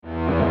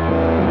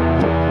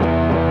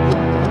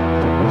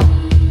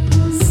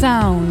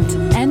Sound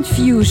and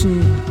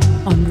Fusion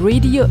on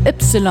Radio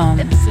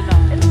Y.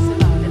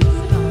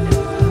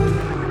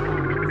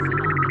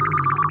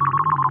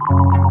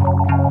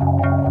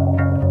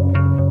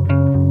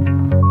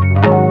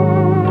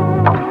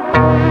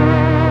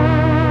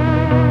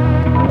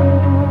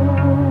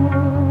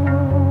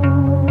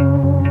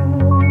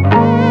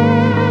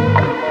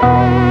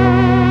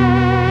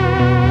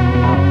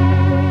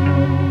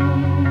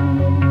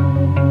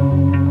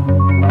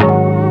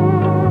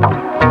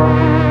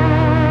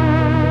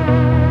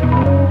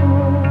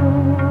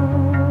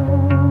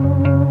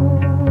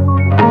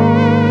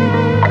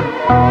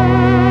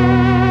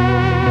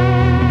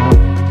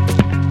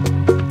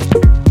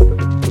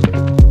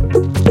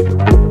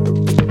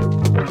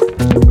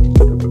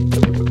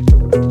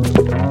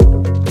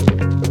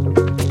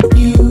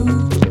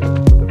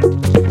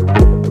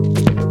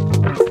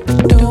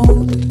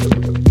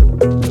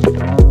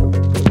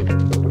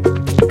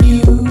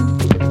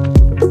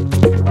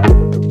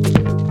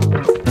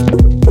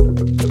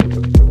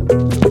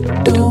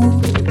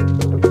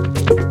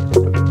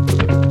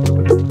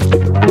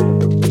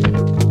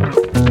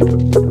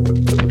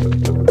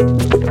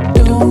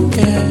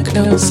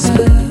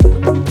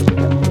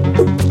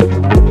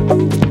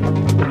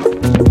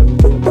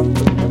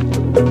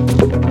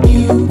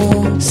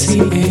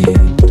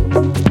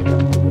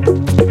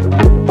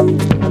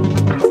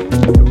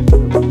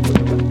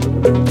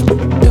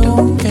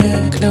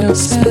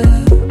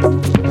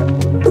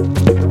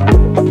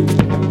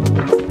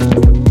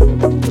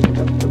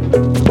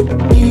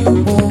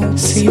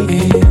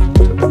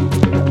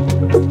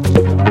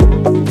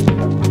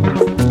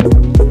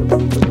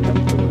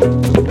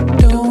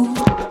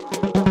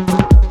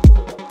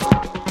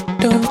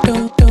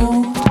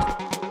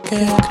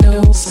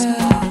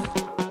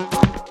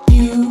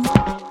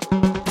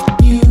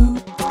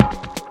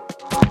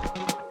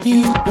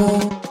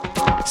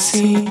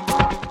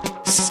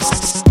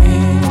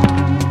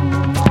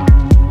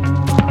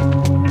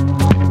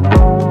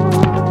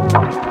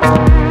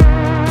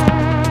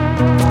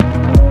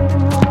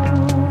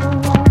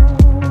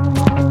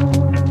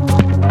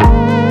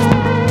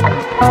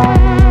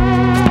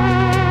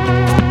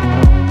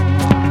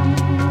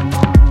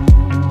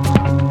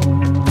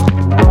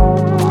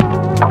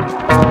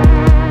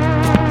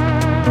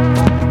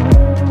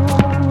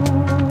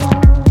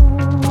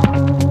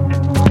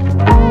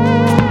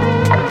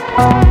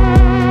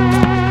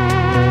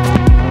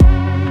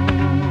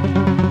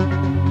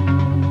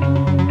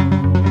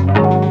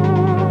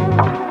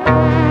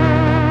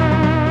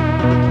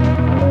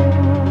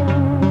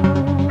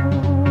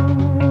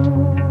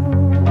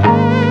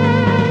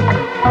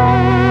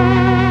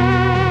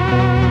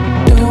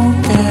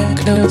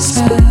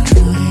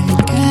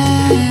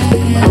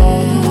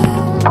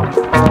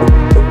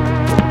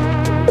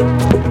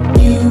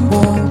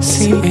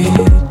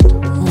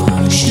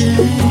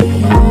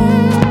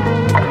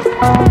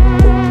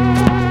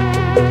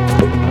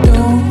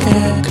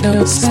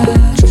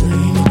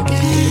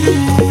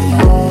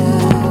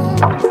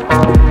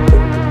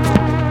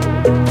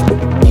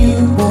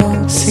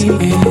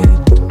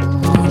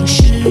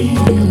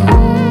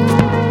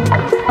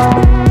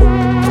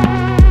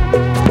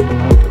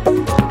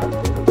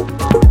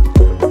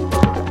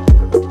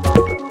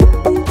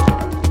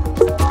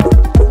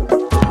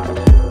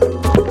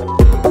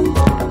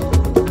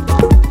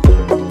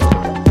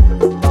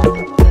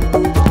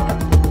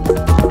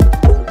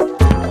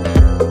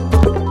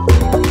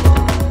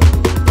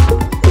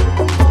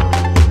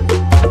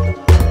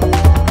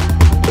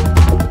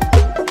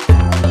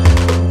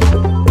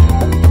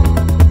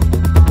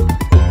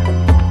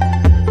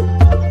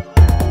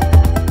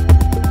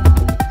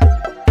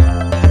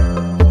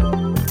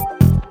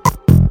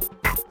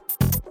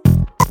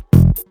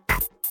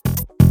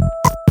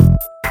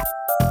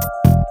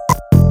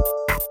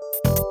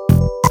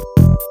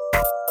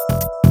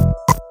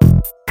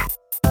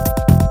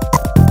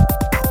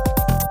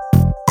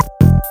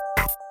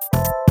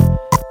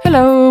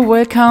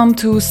 Welcome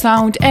to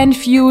Sound and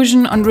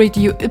Fusion on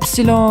Radio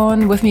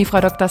Y with me, Frau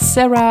Dr.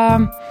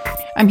 Sarah.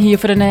 I'm here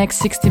for the next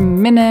 60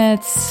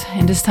 minutes,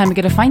 and this time we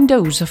get a fine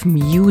dose of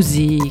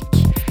music.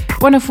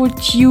 Wonderful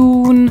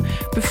tune.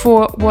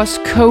 Before was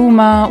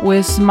Coma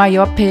with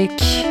Myopic,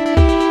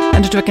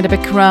 and the track in the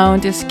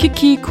background is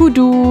Kiki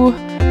Kudu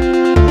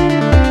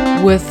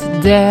with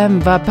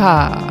Dem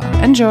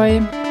Vapa.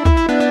 Enjoy.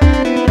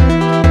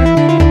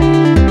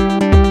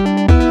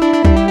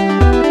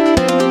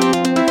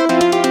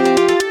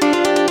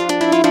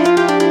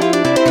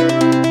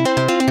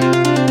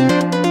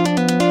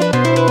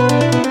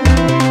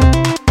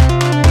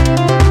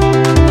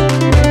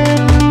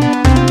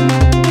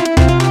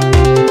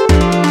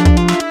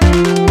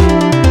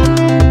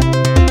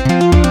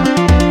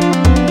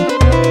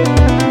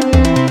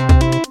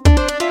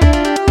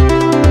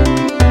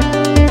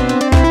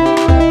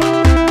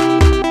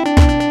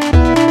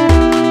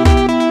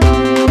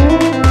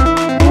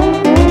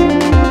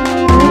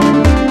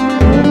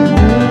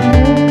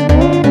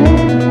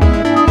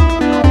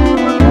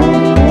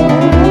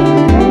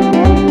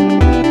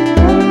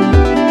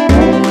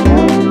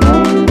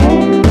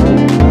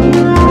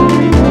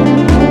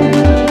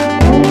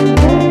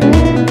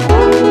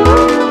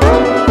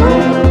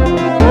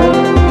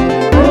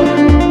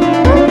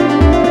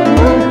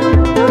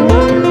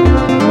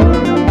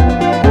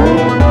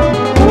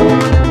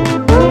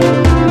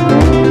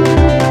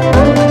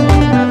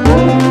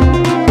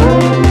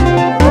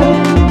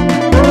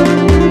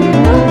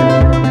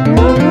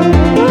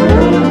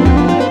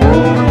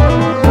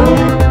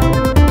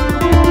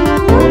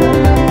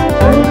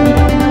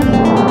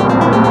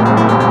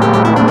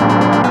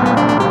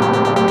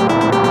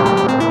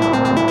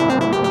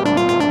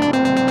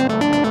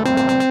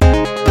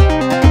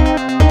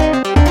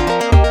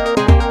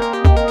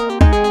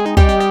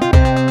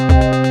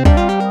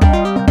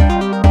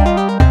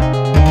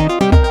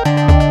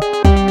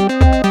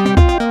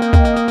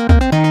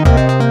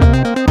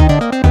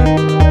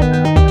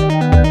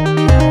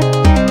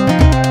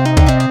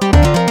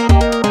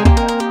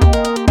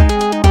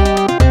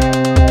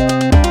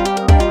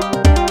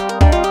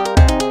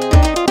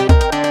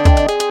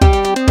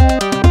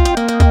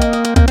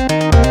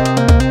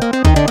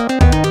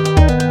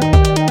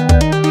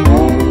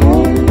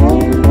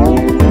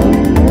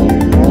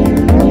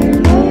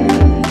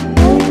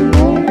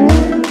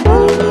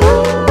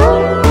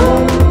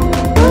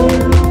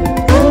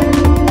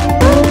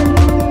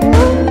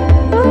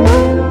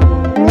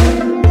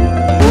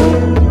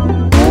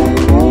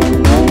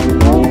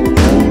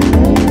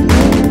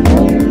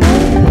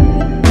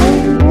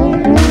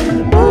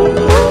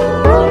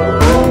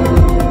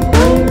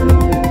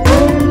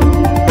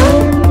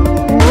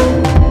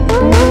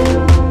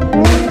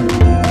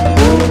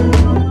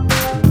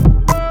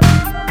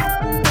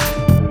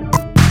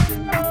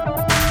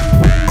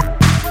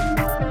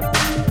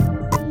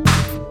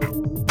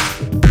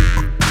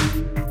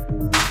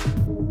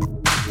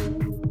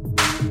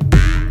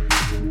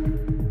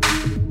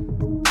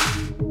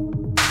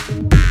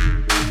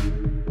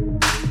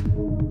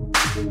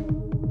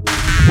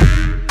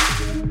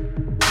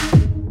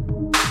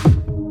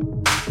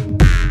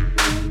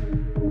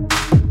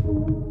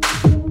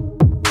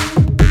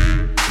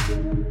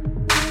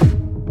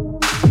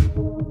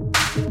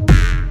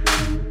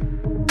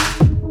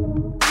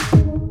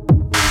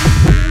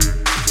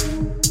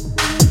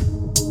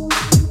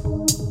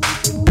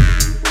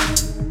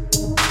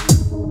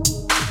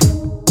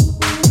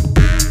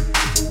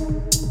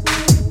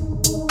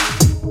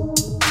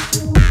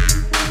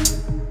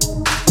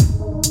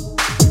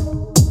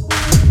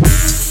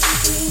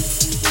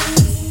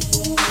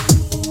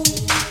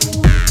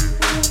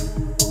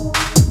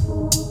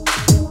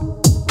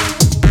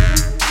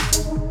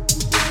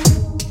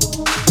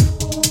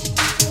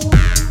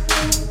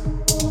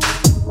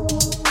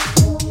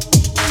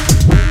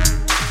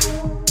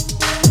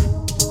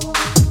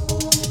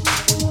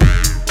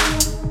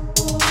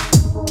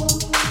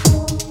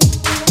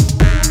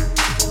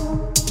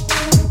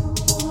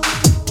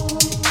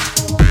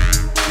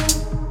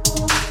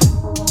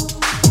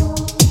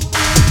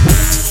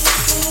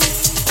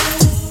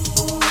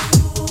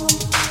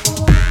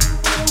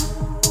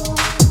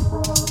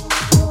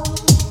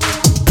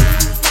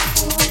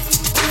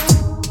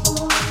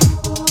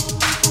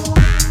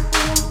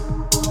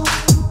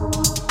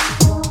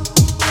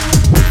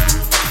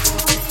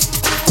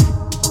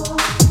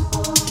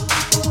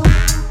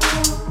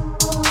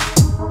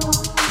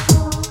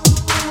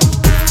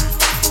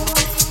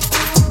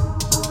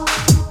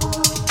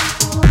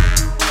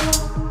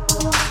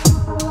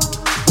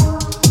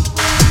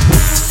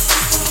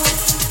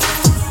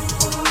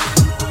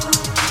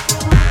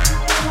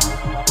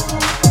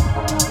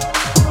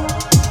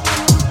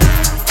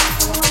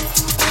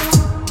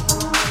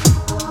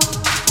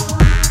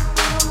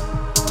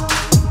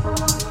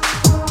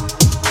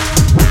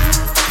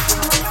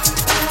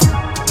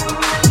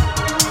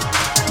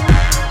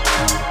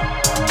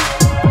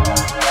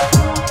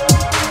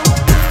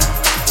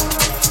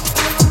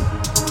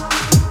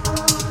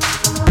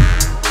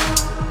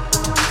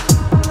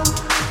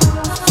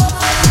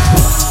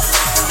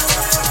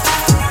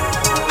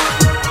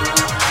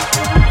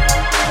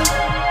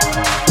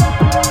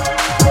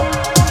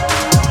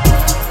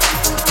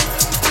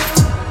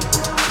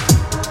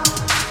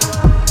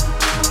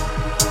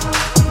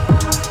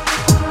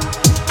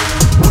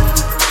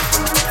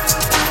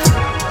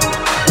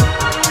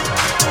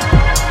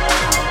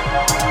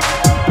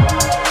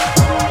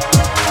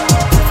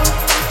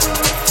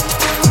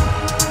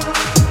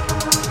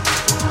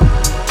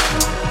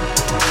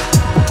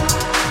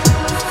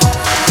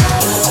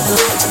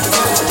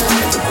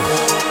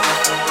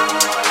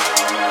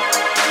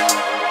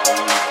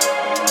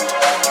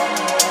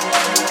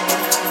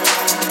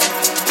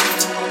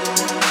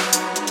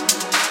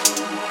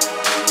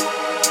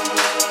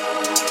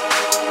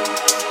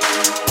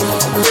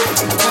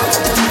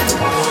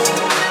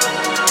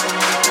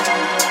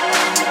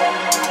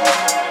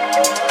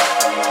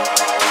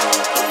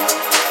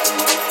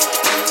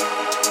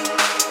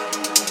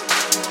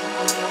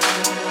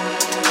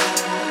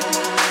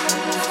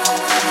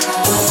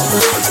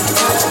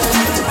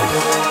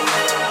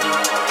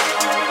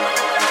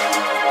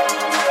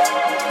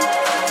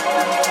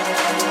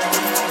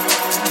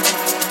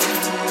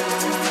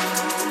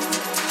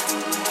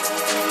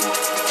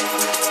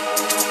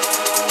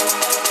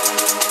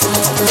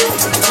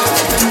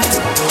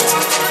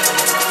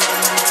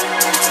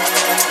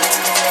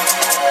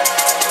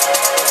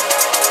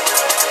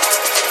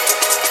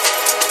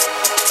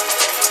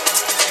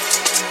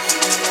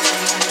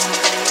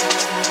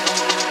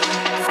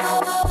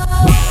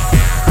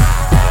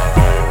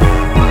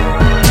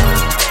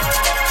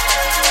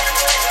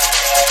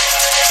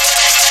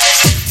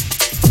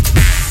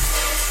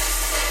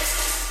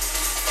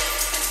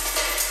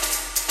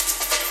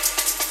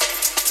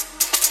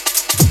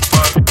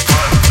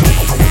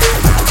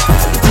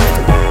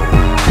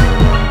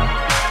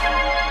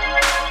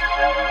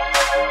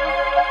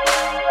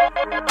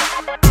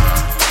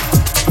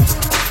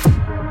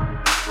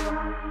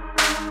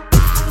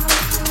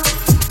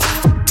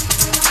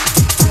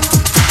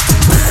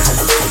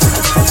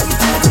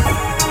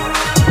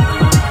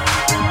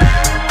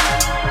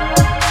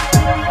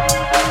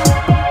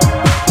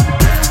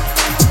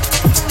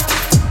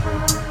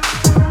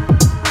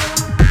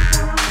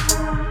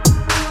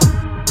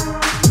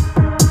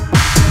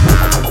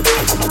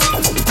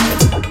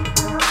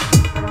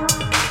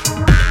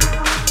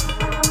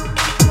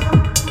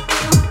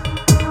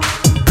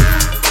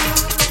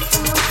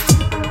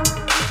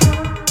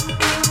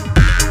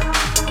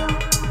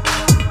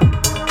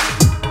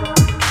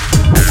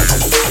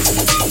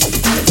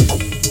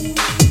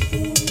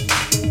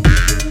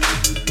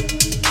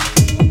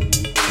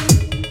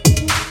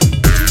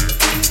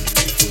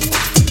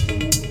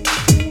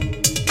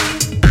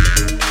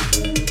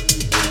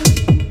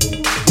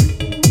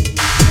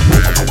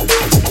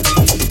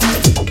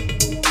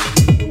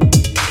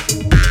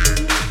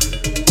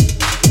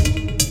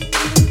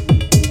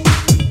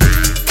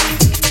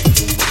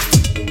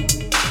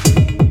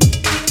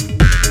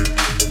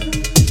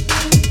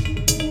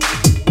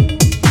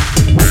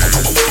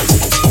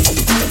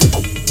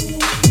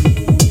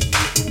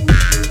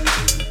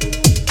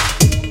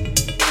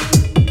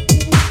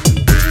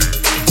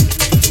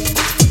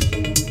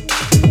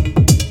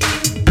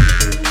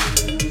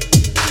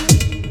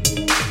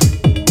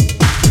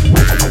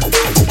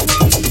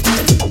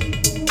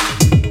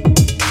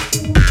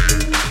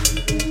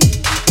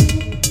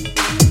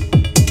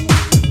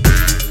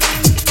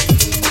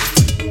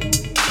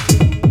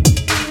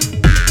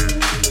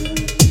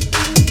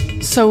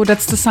 So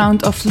that's the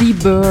sound of Lee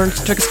Bird.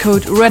 The track is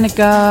called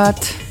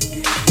Renegade.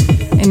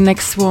 And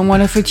next one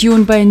of a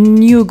tune by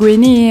New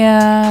Guinea.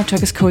 The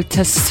track is called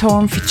Test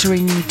Storm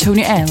featuring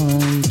Tony L.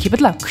 Keep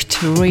it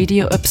locked,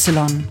 Radio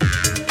Epsilon.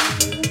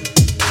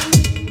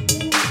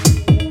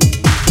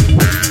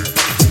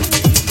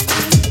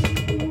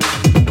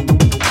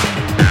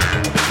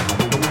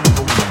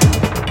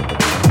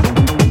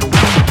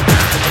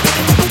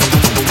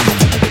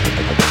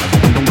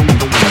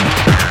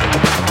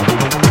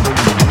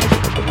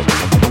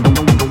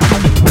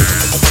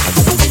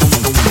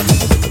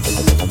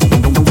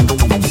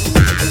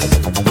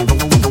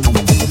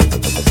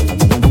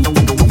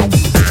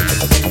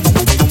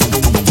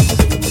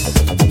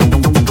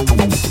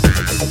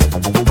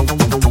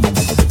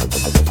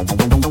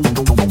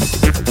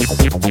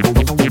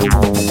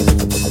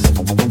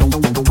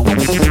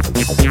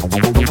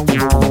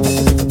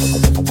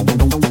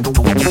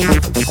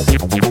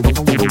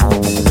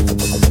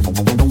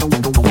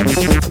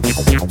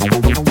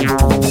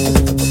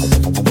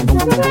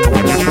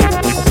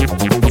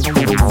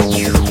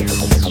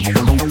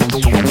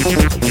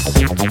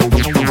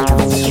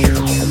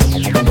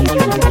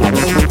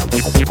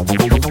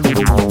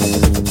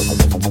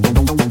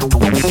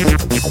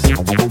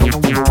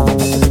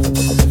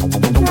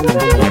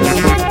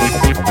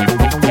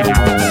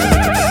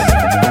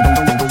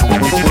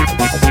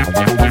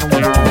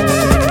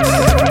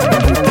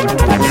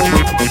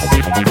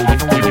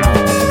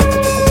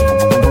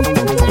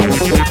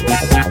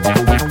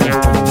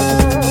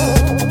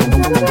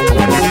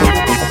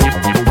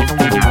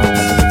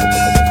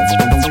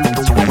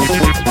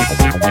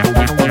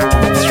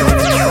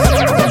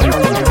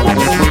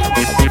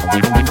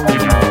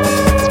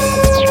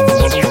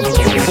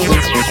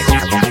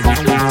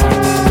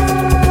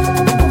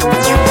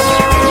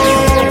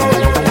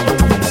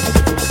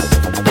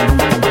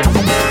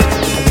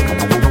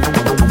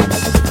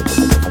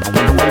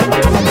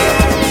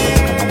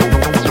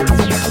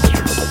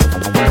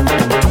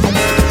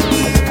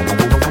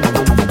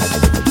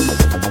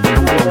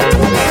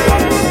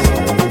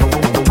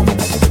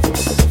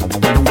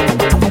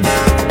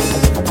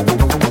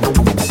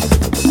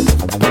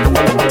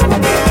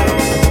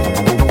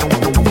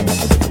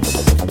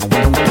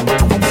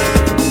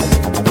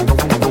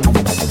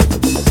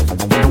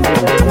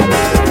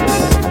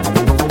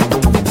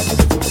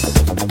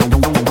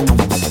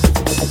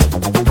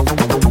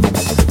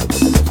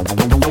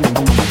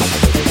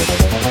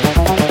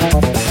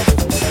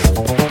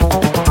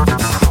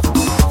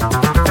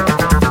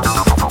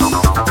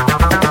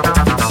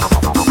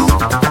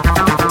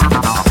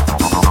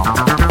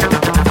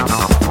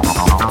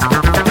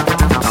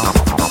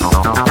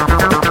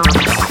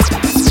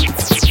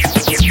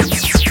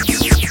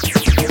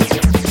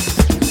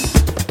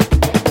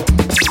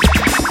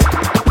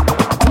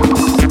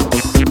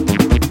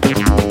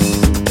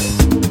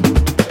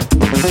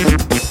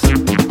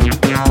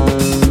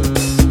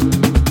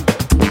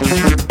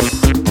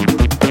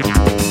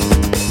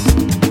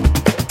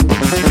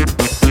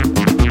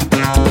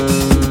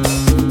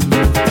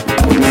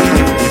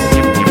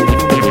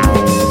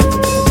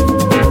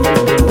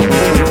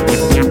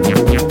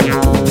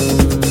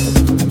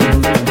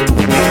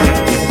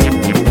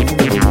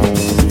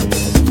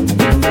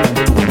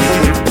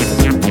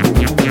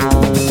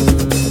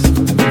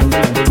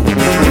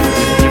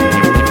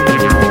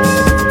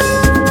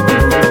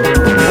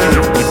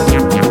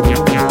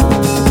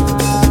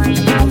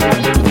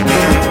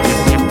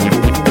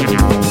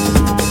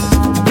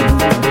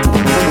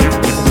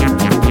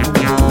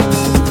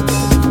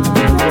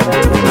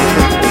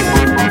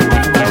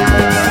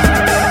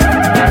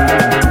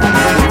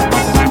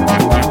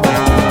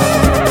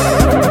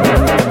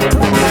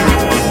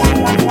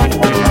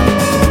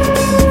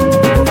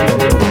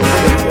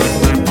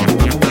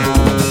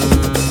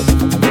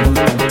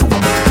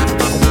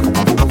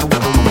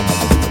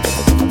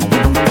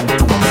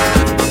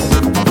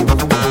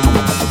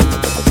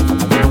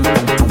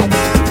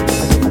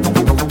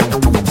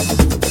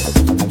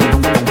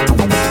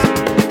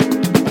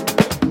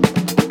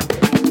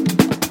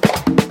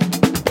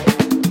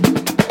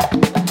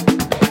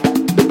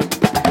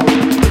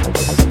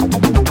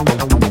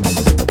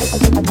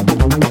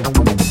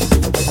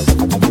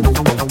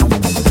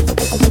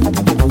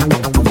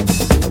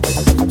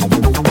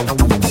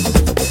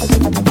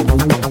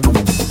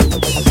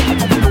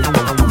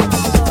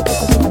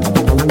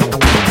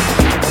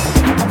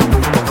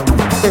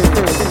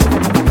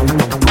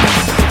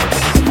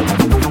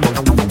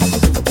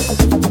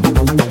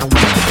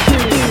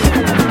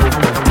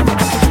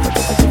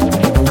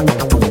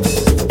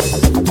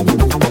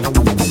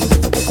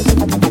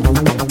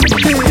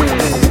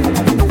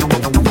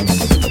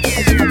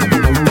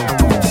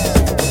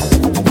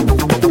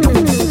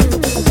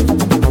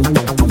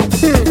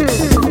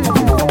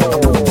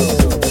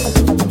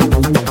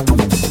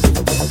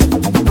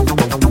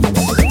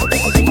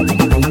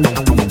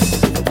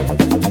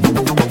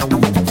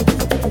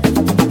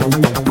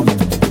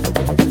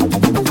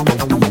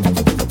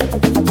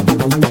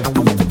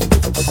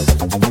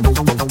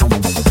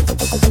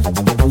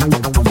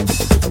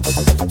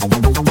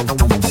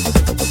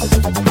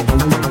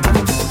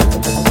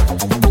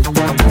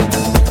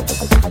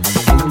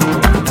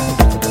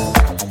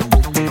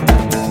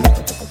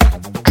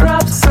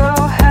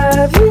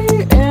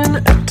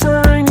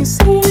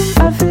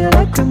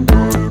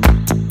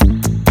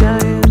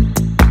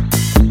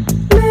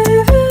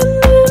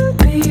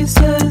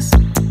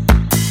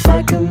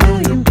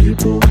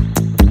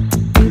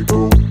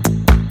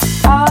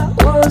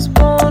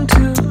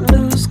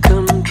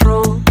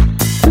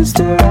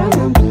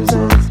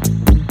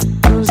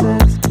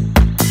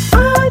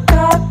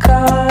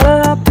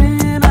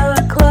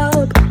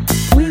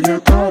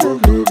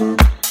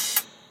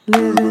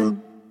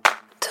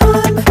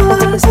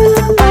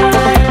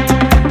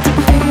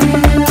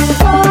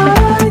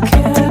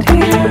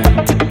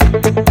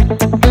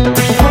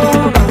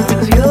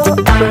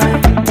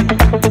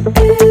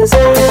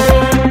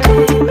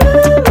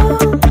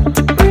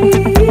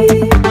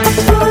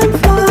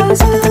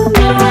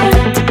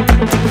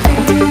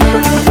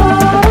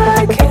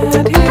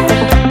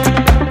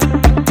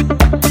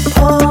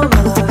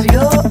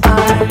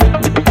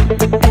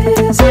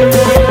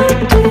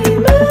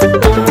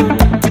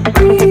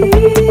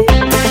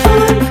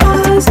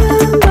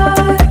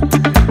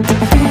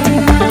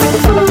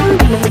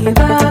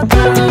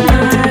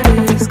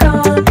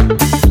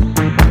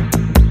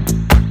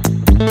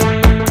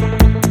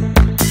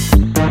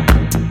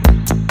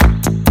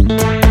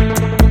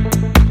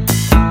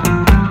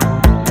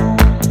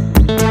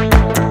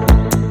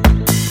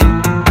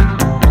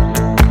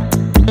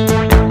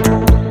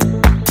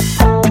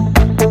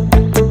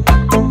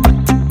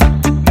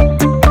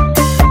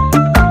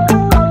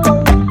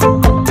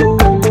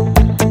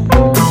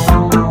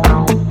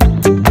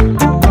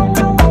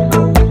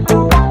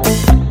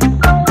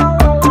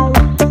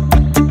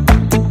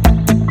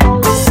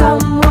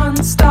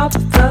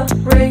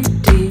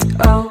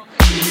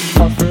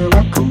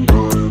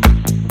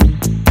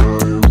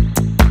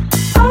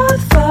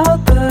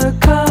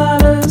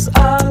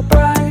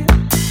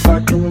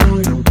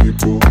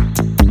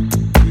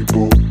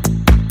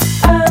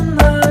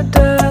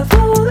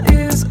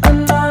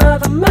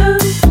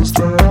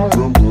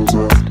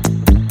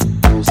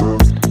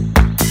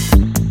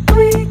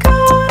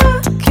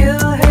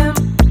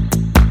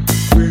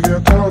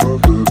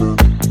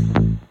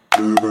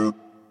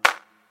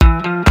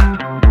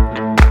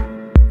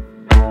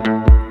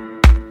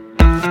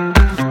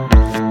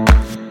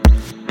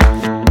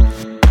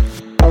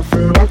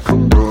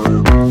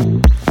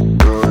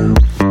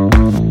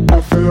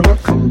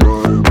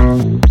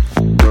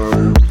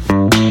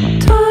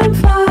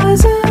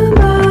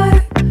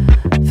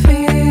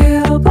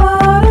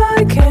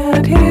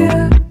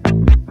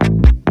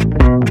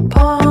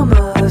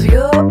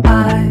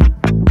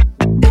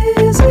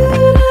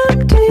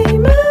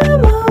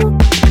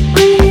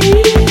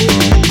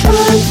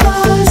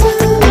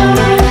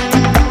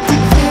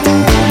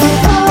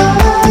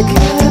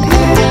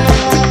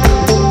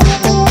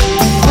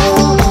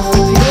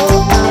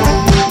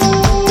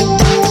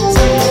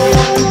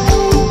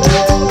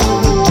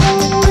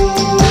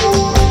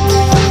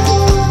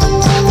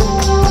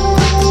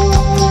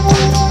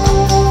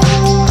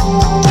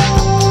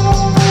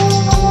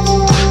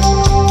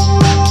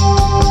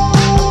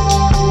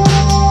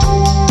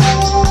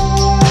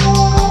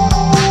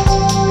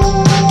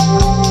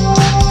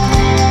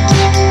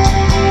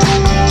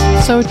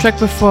 The track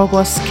before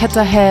was Cat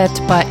Ahead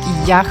by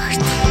Yacht,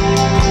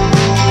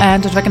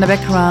 and the track in the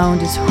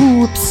background is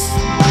Hoops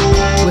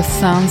with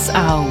Sounds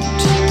Out.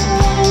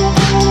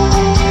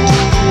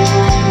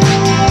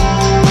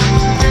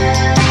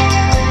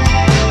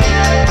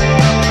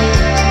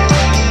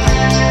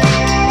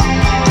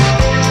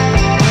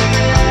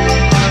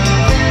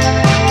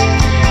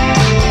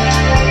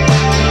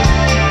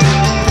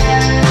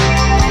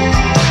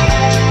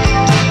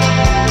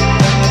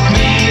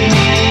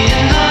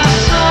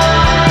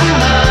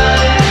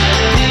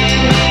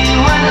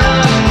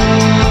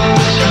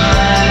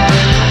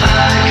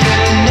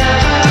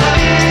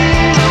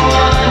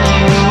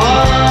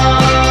 One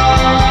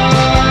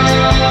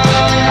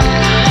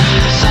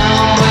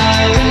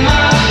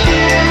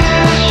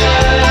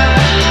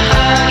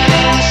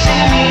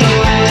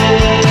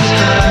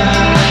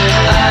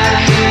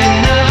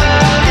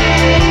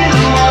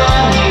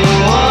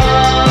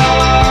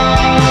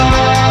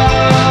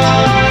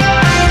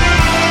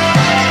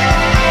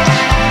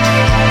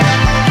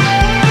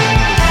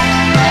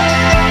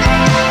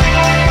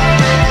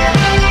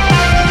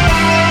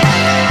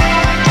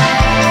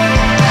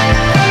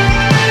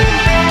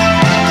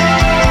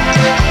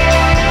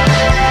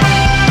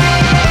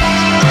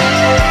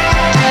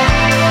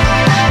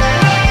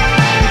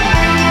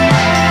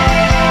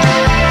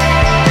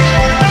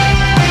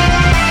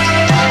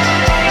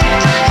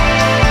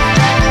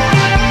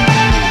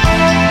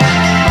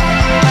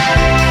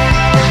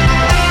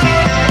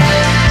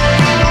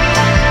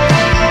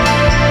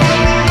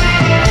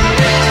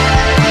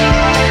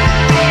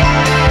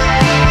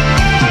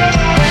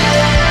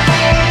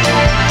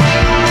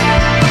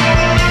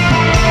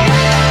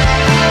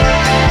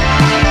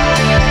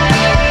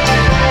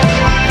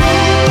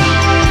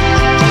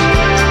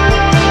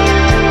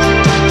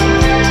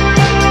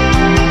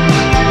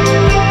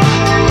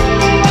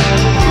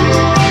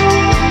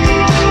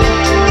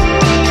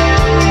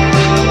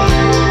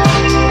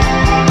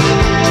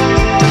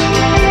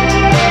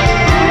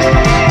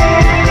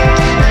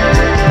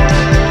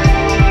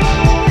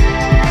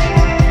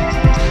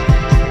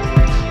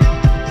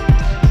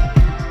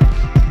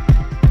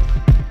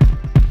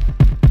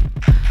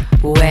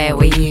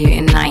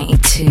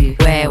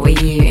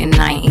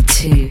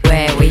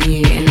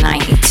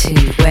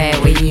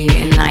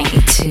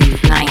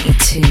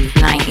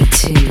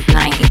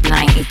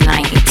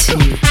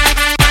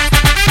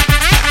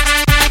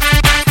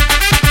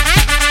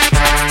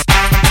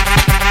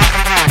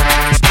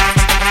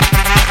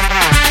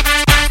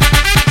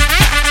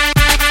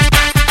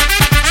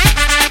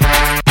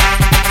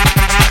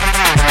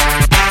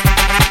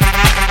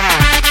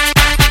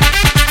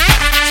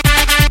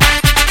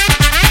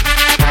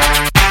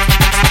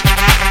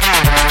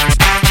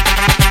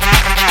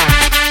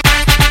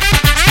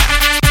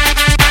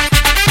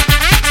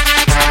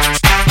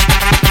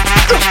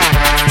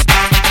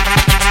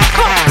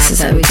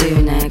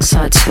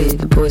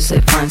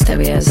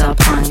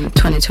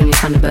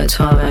 2020 Thunderbird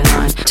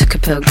 1209. Took a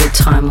pill, good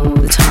time all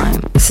the time.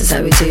 This is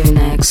how we do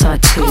next. I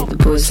too, the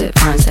boys that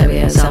finds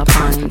areas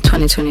Alpine.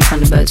 2020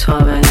 Thunderbird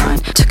 1209.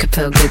 Took a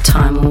pill, good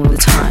time all the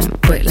time.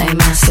 Brick Lane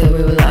Massive,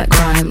 we were like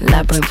grime.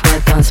 Labyrinth,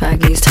 word dance,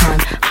 baggies time.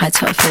 High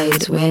top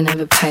fades, we're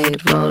never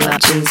paid. Roll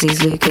out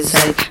jeansies, Lucas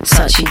Aid.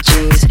 Sachi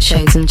jeans,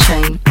 shades and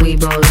chain. We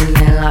roll in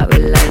there like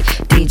we're late.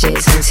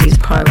 DJs, MCs,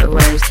 private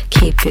waves.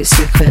 Keep it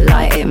secret,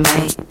 light it,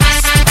 mate.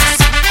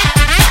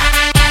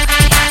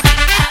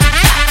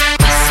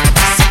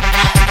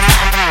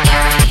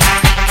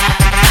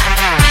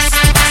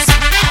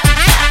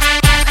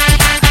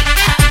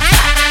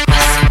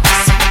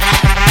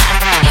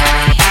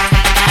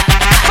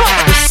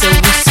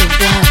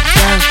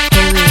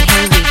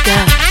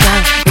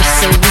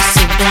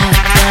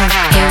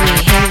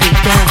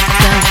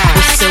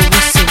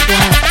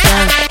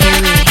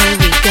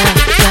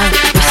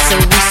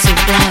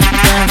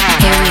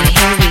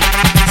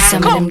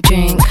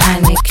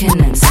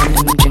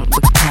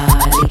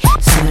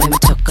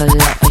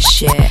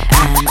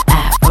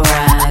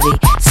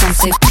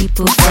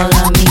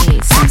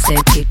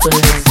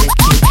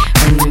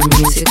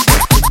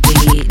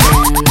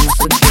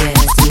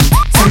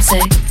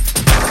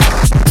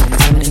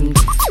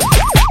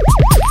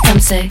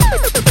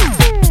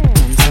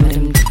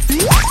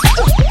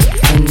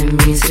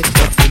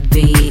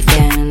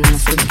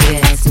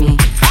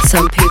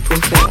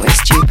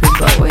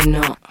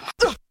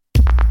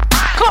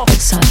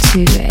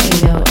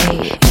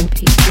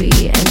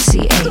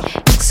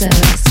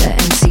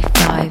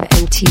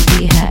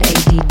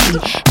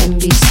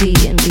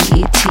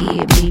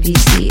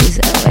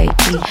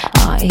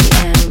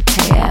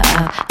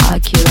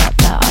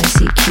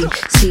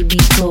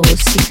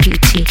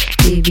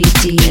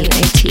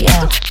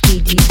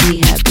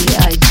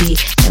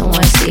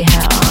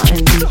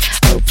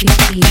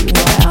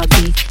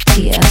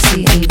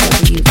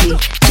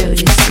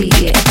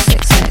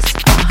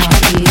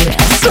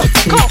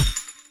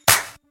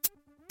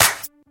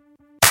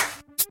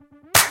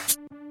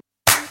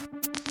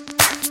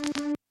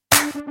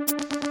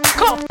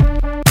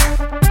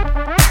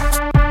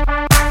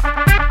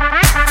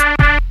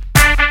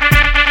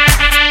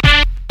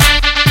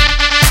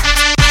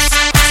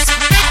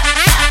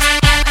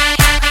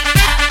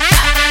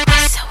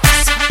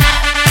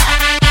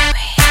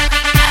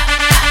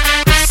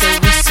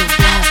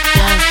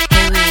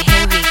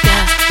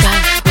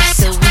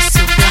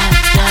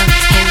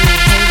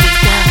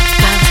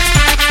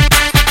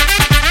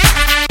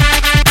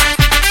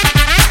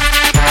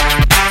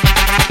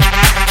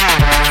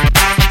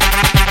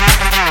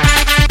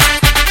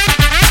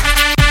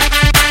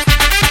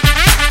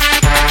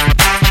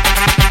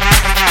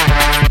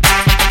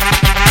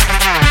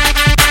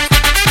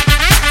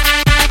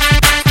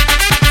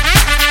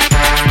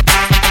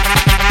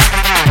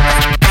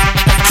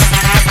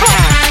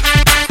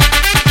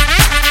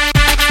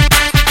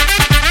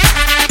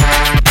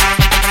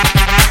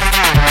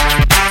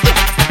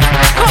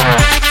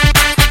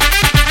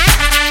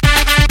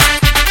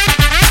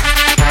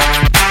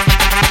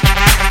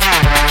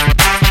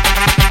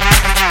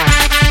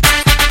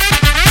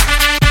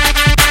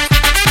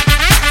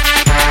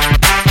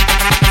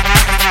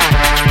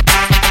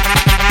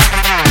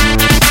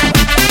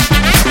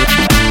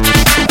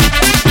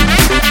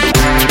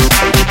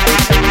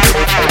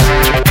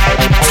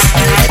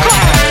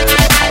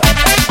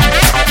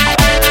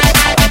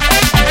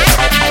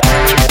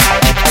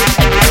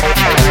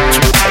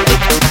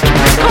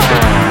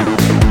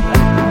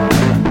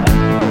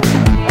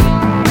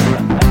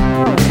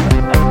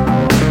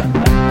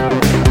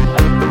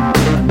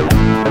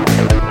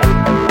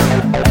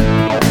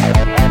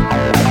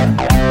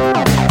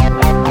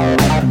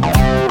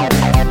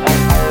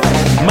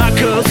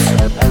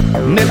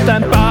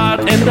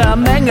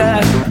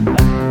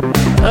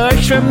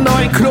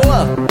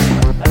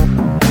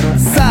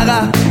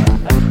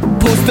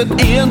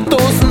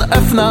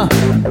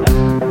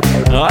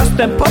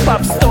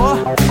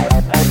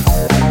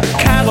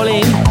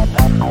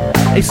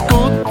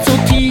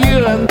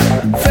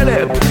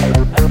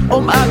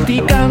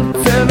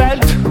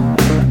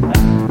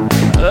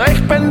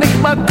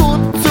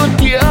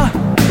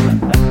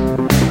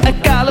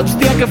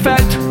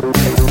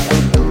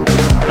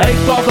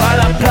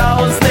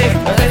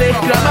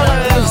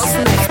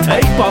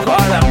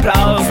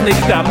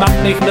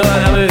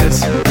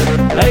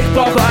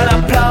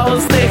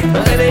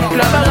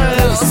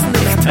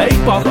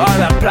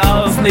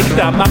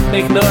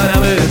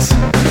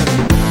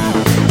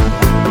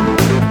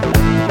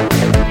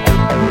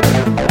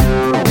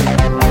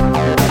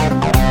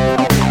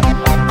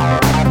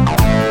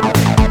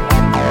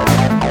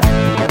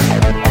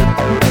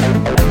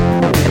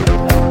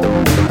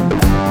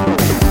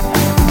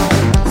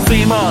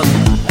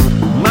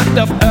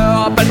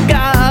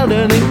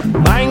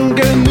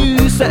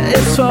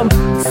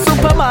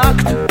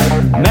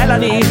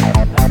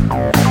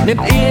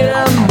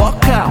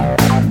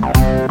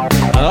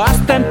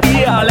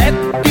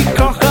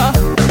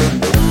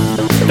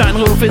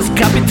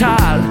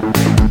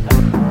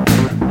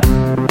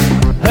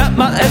 Hört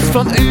man es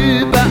von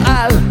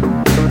überall.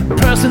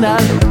 Personal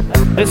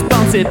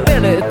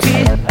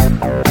Responsibility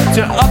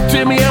zur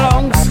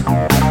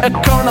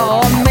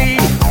Optimierungs-Economy.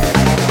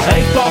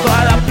 Ich brauch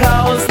euren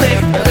Applaus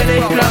nicht, bin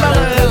ich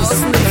glamourös.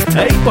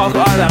 Ich brauch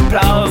euren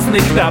Applaus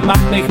nicht, der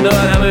macht mich nur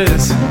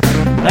nervös.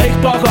 Ich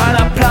brauch euren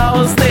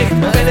Applaus nicht,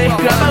 bin ich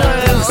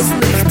glamourös.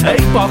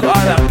 Ich brauch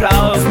euren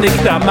Applaus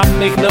nicht, der macht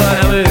mich nur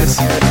nervös.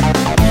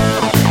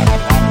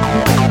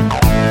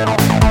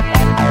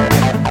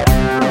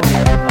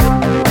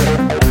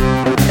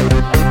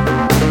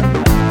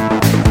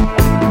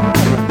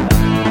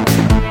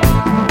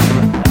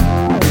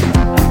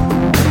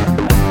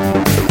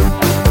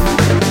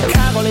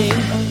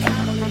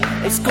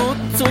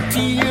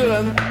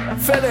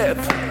 Philipp,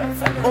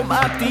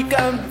 umarmt die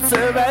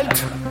ganze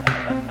Welt.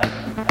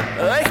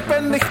 Ich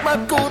bin nicht mal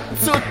gut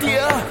zu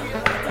dir,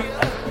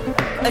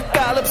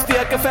 egal ob's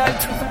dir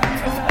gefällt.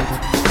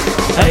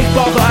 Ich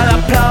brauch euren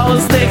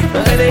Applaus nicht,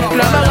 bin ich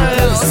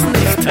glamourös.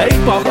 Ich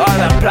brauch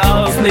euren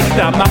Applaus nicht,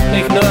 der macht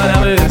mich nur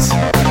nervös.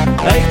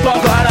 Ich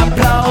brauch euren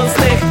Applaus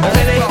nicht,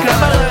 bin ich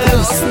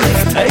glamourös.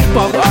 Ich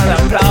brauch euren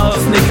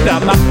Applaus nicht, der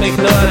macht mich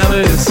nur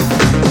nervös.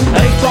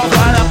 Ich brauch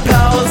euren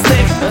Applaus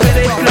nicht, bin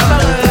ich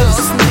glamourös.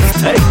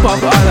 Ich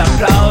brauch euren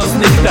Applaus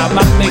nicht, der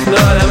macht mich nur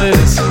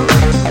nervös.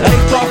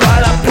 Ich brauch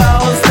euren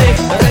Applaus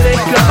nicht, bin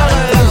ich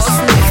glamourös.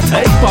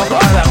 Ich brauch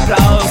euren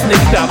Applaus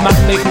nicht, der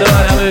macht mich nur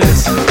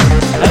nervös.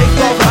 Ich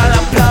brauch euren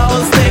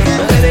Applaus nicht,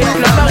 bin ich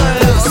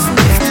glamourös.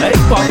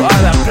 Ich brauch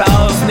euren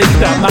Applaus nicht,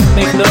 der macht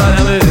mich nur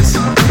nervös. Ich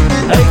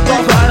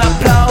brauch euren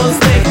Applaus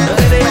nicht,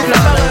 bin ich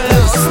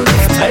glamourös.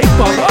 Ich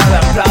brauch euren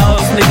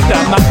Applaus nicht,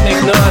 der macht mich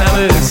nur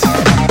nervös.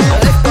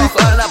 Ich brauch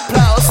euren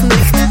Applaus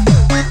nicht.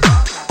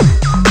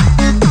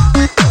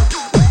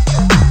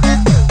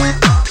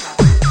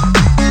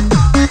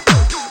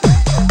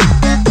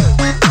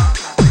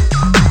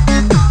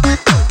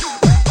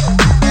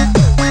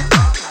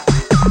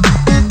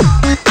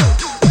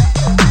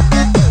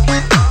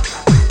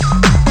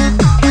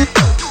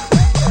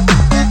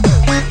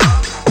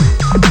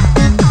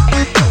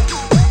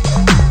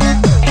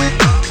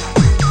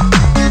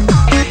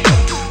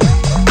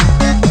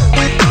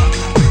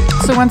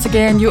 Once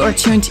again, you are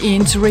tuned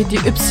in to Radio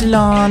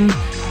Ypsilon,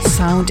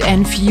 Sound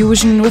and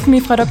Fusion with me,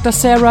 Frau Dr.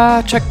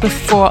 Sarah. Track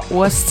before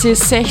was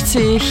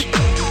C60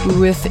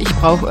 with Ich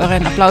brauch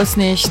euren Applaus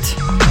nicht.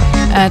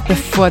 And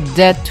before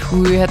that,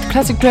 we had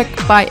classic track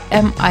by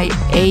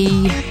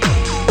MIA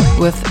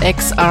with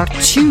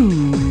XR2.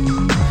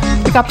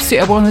 Big ups to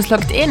everyone who's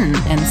logged in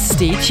and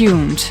stay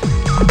tuned.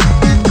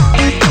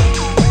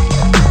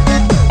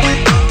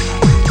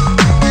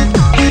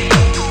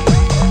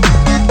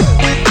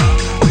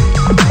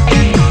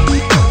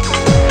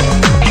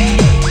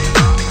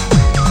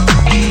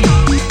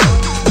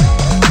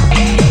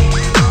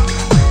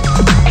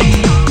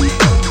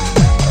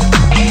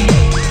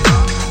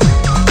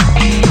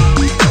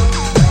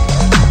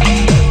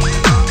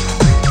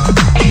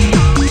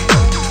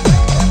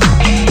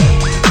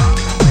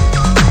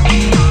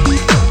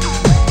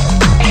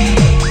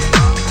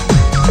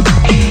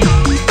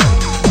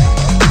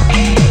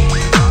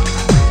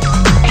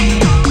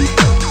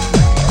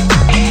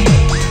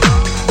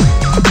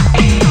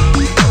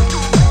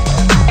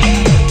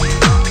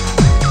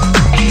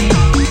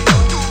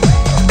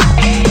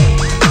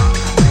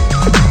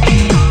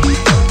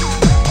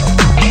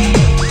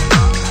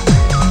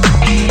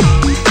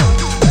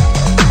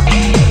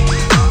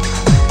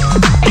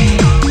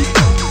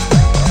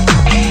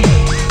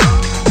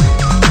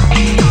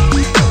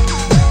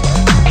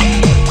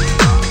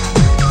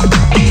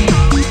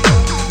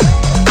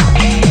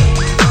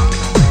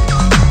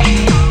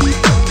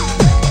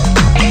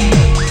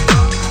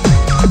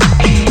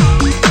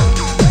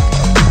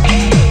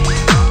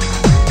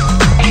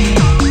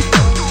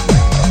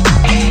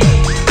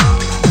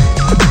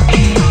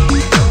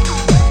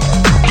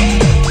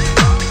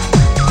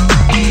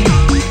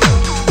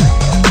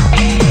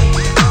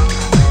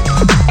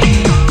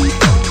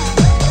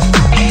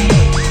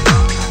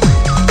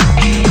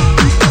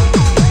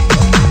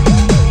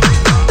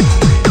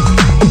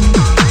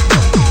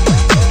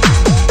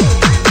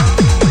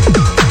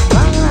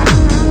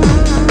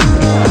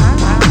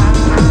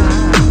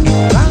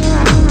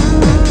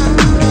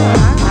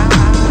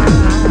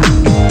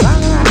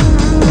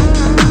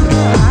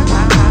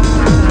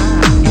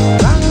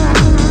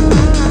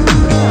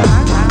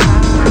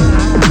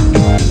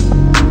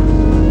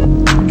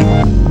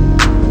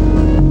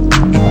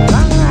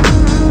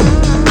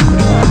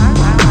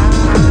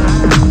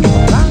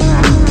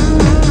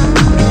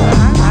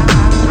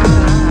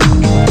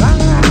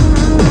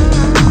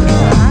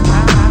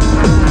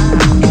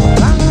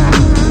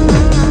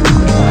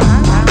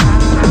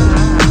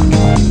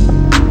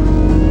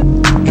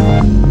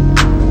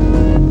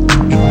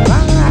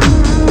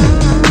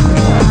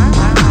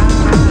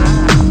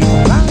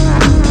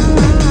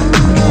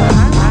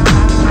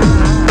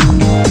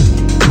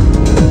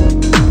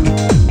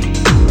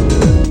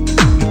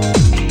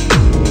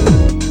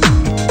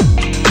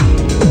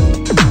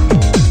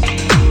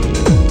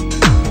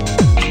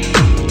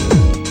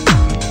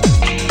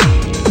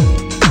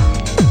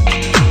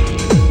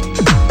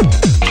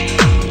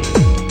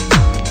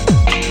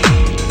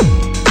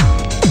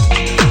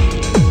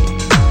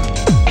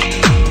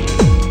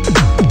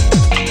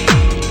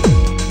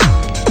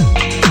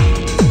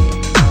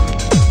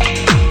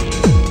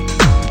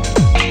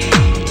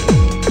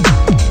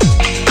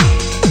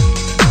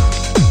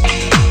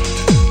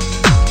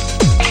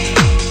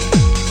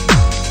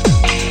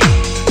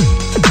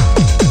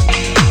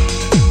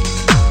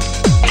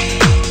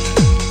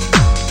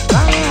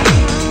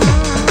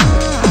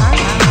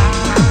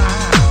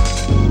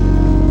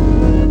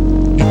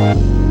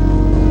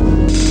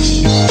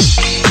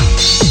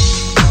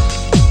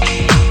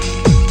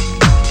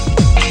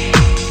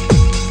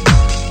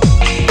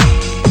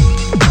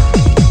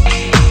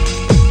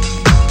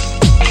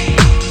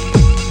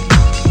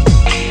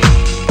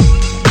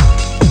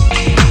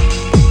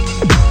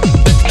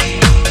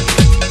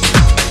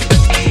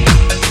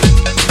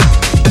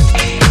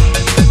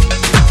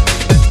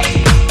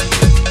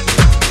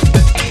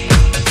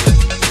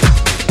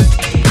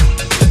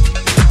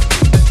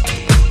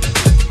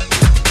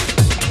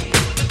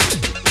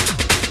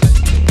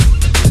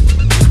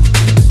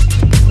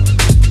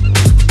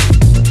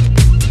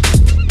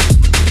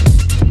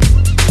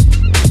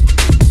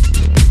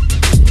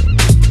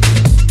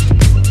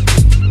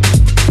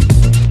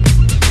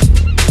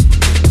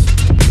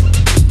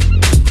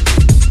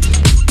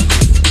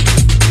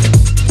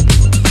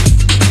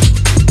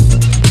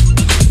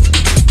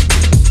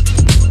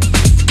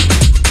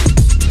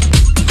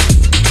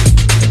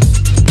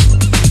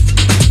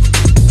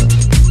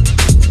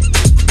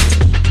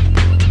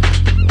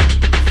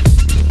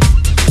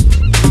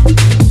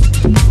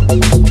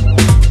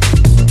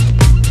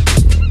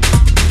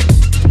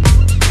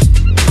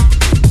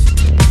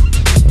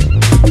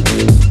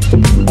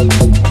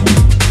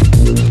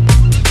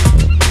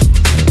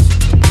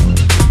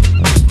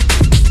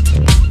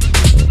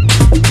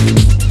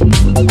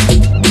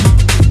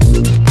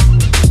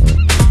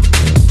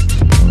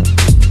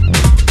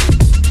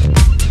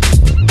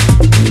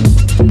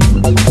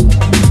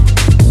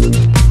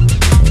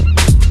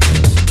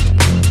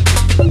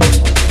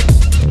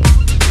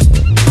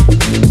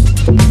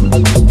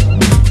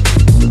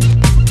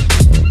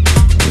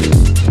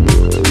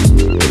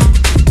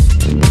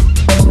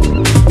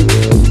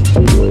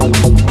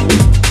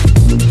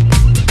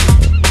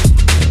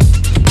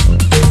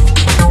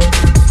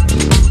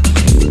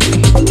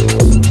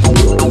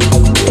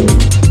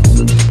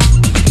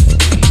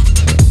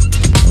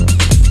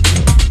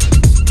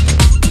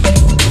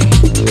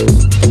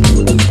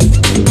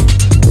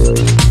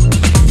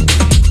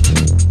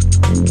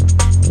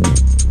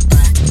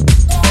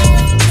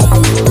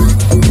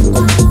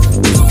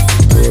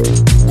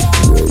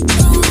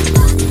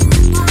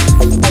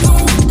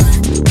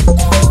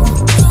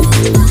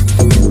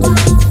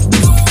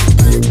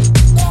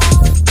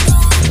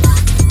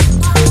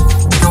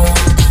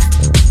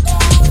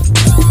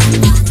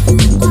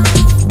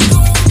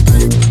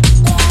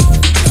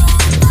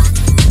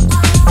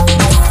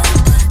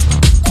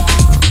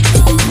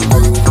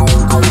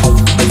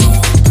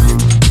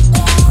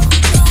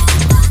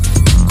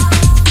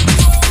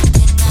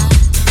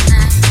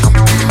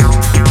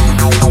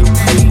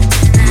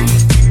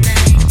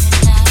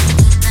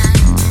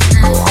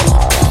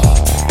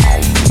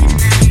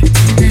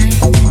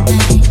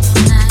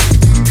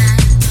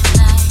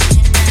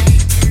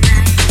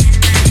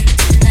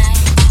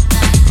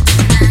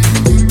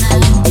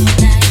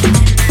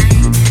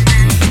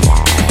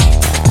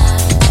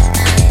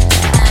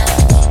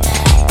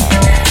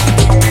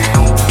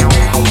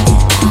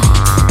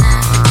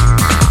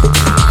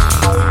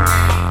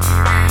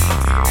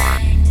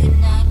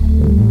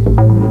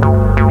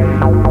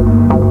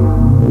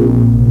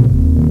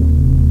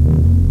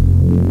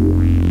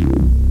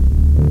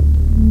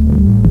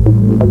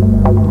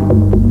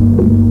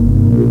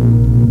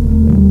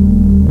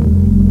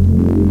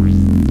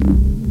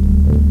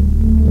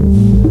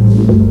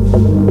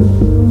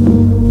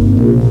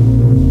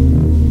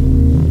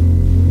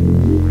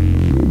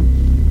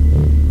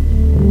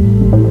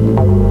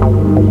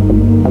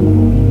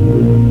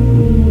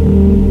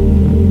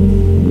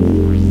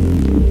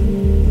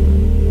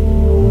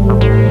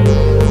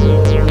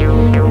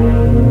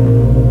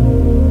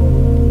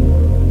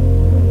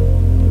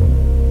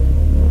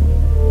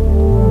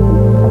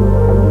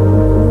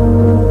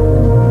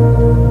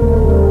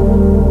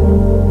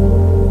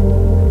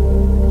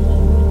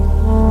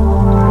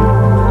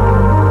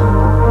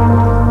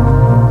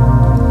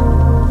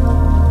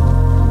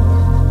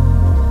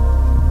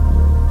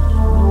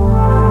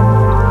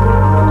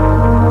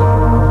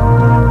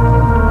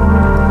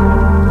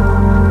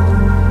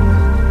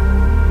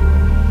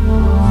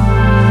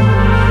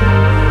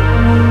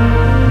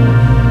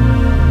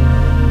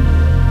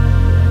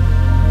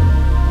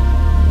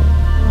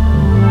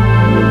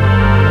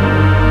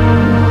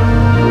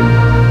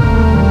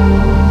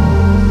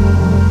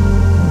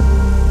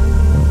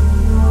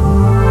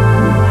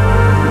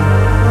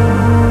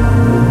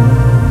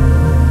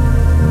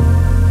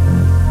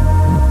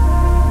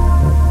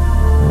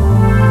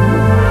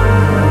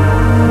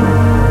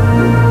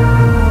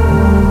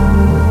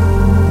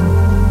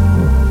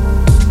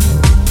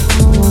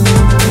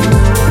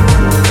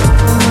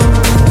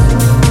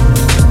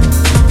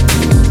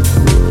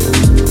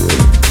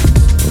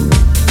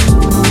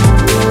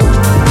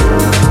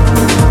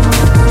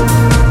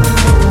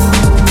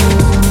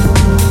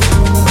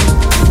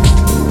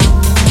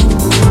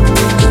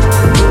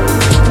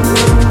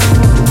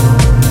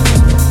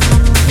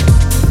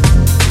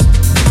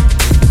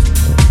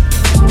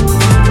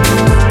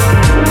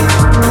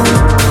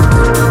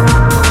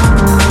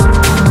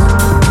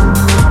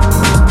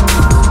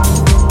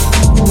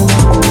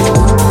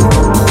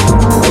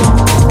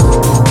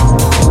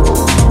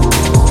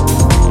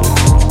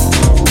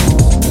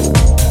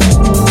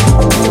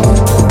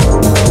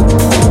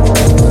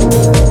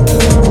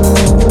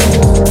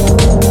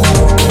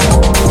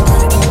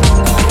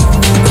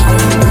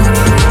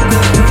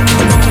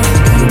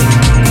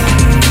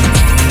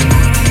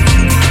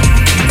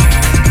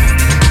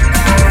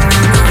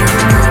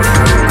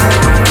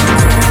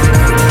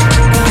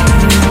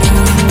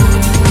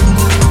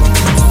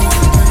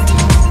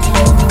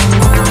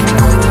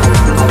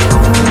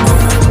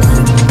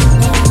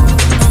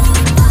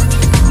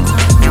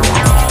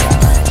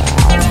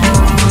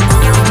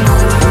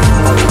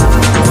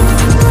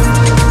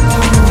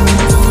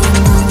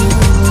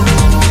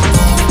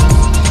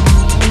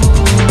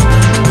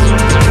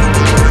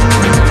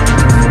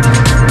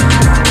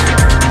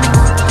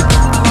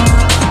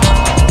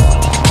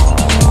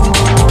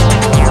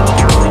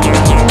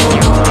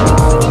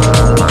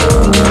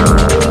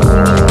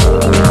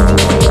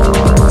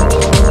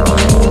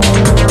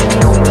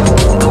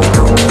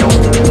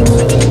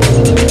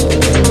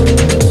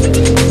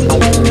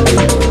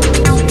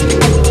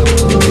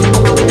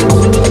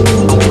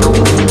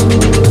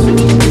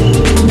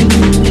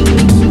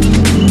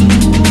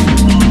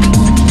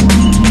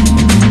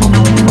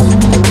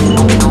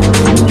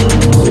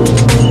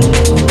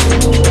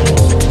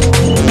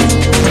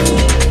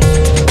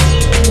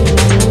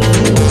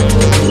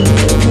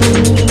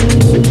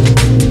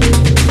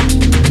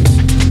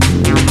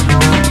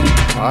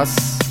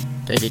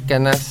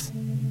 kennis.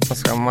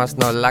 Ons gaan mas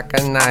nou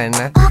lekker nine,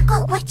 hè. I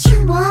got what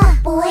you want,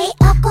 boy.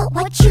 I got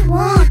what you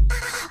want.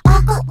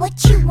 I got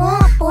what you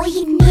want, boy.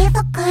 You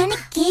never gonna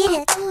get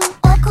it.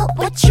 I got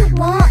what you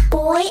want,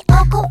 boy.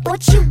 I got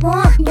what you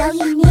want. No,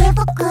 you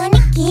never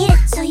gonna get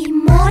it. So you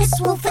might as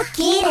well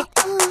forget it.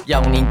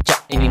 Young ninja,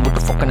 ini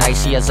motherfucking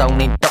icy. As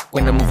zo'n in duck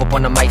when I move up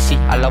on a micey.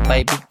 Hallo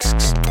baby,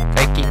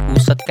 kijkie, hoe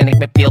zat? Kan ik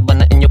met peel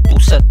binnen in je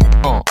poeset?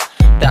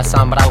 That's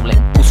I'm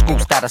rolling.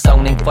 Couscous, that is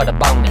zoning for the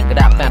boning.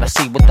 That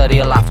fantasy with the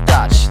real life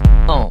touch.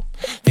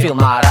 Feel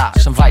my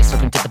rush. Some vice,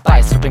 look into the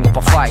bites, slipping up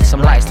a fight.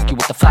 Some lies, stick you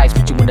with the flies,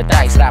 put you in the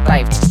dice. Rap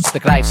life, the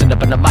grijs in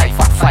the mic.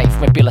 Fuck five,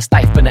 met pillen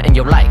stijf binnen in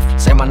your life.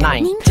 Say my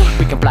nine,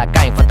 we can black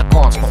game for the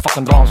cons. For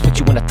fucking drums, put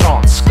you in a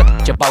trance.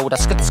 Skit je bouda,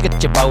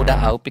 skit je bouda.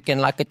 Hope you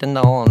can like it in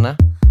the horn, huh?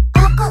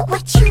 I got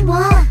what you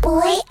want,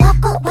 boy. I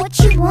got what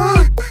you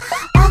want.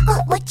 I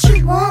got what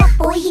you want,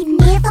 boy. You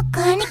never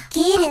gonna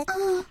get it.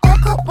 I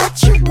got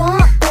what you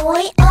want,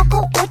 boy. I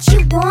got what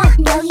you want.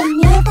 No,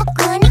 you never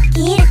gonna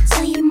get it.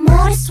 So you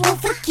might as well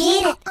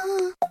forget it.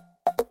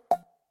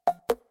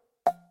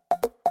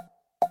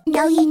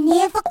 No, you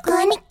never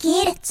gonna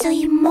get it. So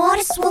you might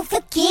as well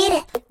forget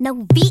it. No,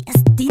 wie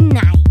is die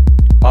night?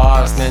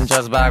 Boss,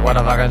 ninjas back, what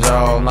a fucking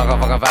show. Nog een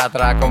fucking vet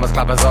track, kom eens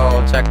klappen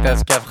zo. Check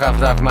this, kif,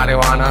 gif,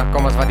 marijuana.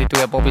 Kom eens van die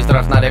twee poppies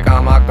terug naar die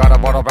kamer. Got a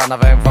bottle brand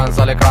of een van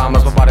Solly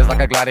Kramers. My body's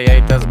like a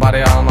gladiator's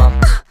body armor.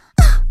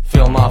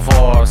 Feel my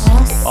force.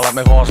 All of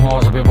my force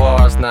moves op je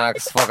borst.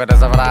 Next, fuck it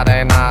is a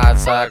Friday night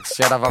sex.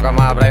 Shit, fuck up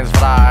my brain's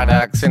fried.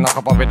 Ik zie nog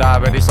een poppie daar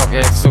bij die sokje.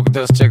 Ik zoek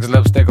dus chicks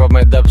lipstick op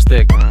mijn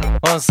dipstick.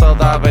 Ons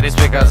soldaat bij die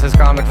speakers. Is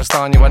kalm, ik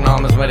verstaan je, wat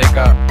naam is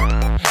Amerika.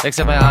 Ik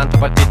zet mijn hand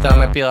op het titel.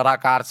 Mijn piel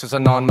raak hard zoals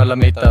een 9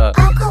 mm. I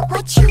got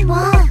what you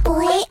want,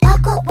 boy. I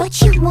got what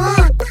you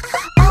want.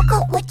 I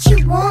got what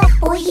you want,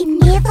 boy. You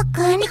never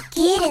gonna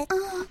get it.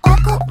 I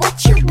got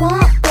what you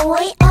want,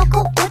 boy. I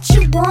got what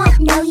you want.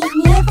 No,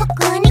 you never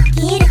gonna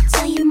get it.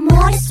 So you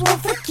might as well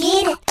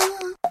forget it.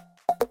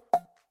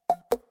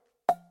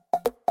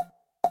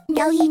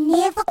 No, you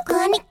never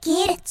gonna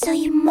get it. So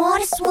you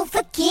might as well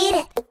forget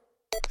it.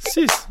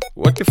 Sis,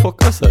 what the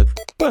fuck is it?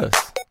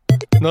 Piss.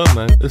 No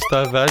man, it's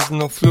the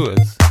vaginal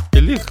fluids.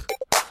 Je liegt.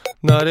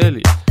 No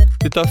really.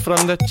 Did I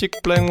from that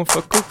chick playing with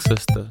a cook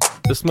sister?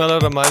 The smell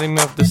reminding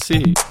me of the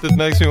sea. That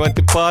makes me want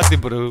to party,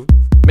 bro.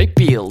 Make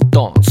peel,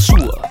 don't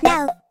sewer.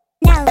 No,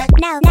 no,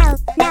 no, no,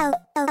 no,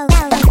 no,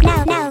 no,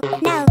 no,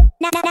 no,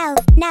 no, no,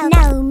 no,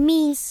 no,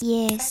 means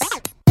yes.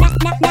 No,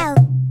 no, no,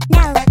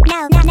 no,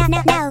 no, no, no, no,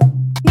 no,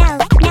 no,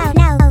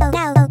 no,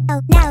 no,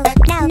 no,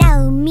 no,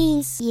 no,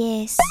 means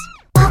yes.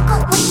 I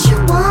got what you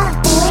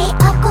want, boy.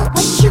 I got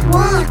what you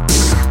want.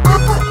 I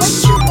got what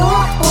you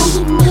want, boy.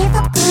 You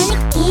never gonna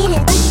get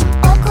it.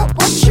 I got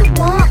what you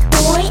want,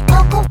 boy.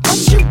 I got what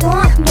you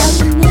want. No,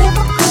 you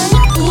never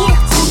gonna get it.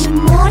 So you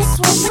might as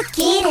well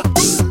forget it.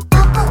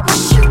 I got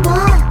what you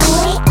want,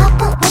 boy. I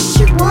got what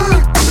you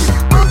want.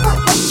 I got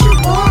what you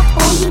want,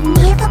 boy. You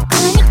never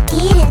gonna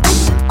get it.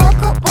 I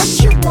got what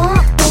you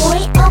want, boy.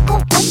 I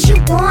got what you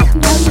want.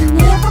 No, you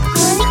never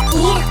gonna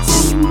get it. So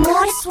you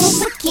might as well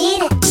forget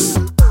it.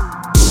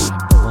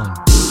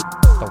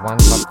 The one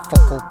wat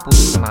fokkel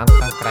poes en aan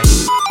kan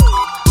krijgen.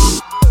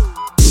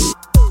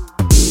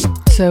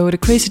 So the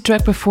crazy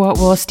track before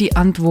was The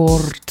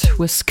Antwoord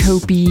with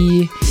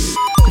Scopy.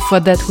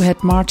 Before that we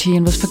had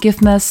Martin with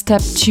Forgiveness,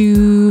 Step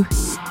 2.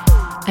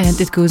 And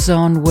it goes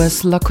on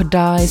with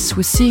Locodice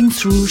with Seeing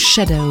Through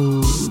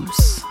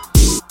Shadows.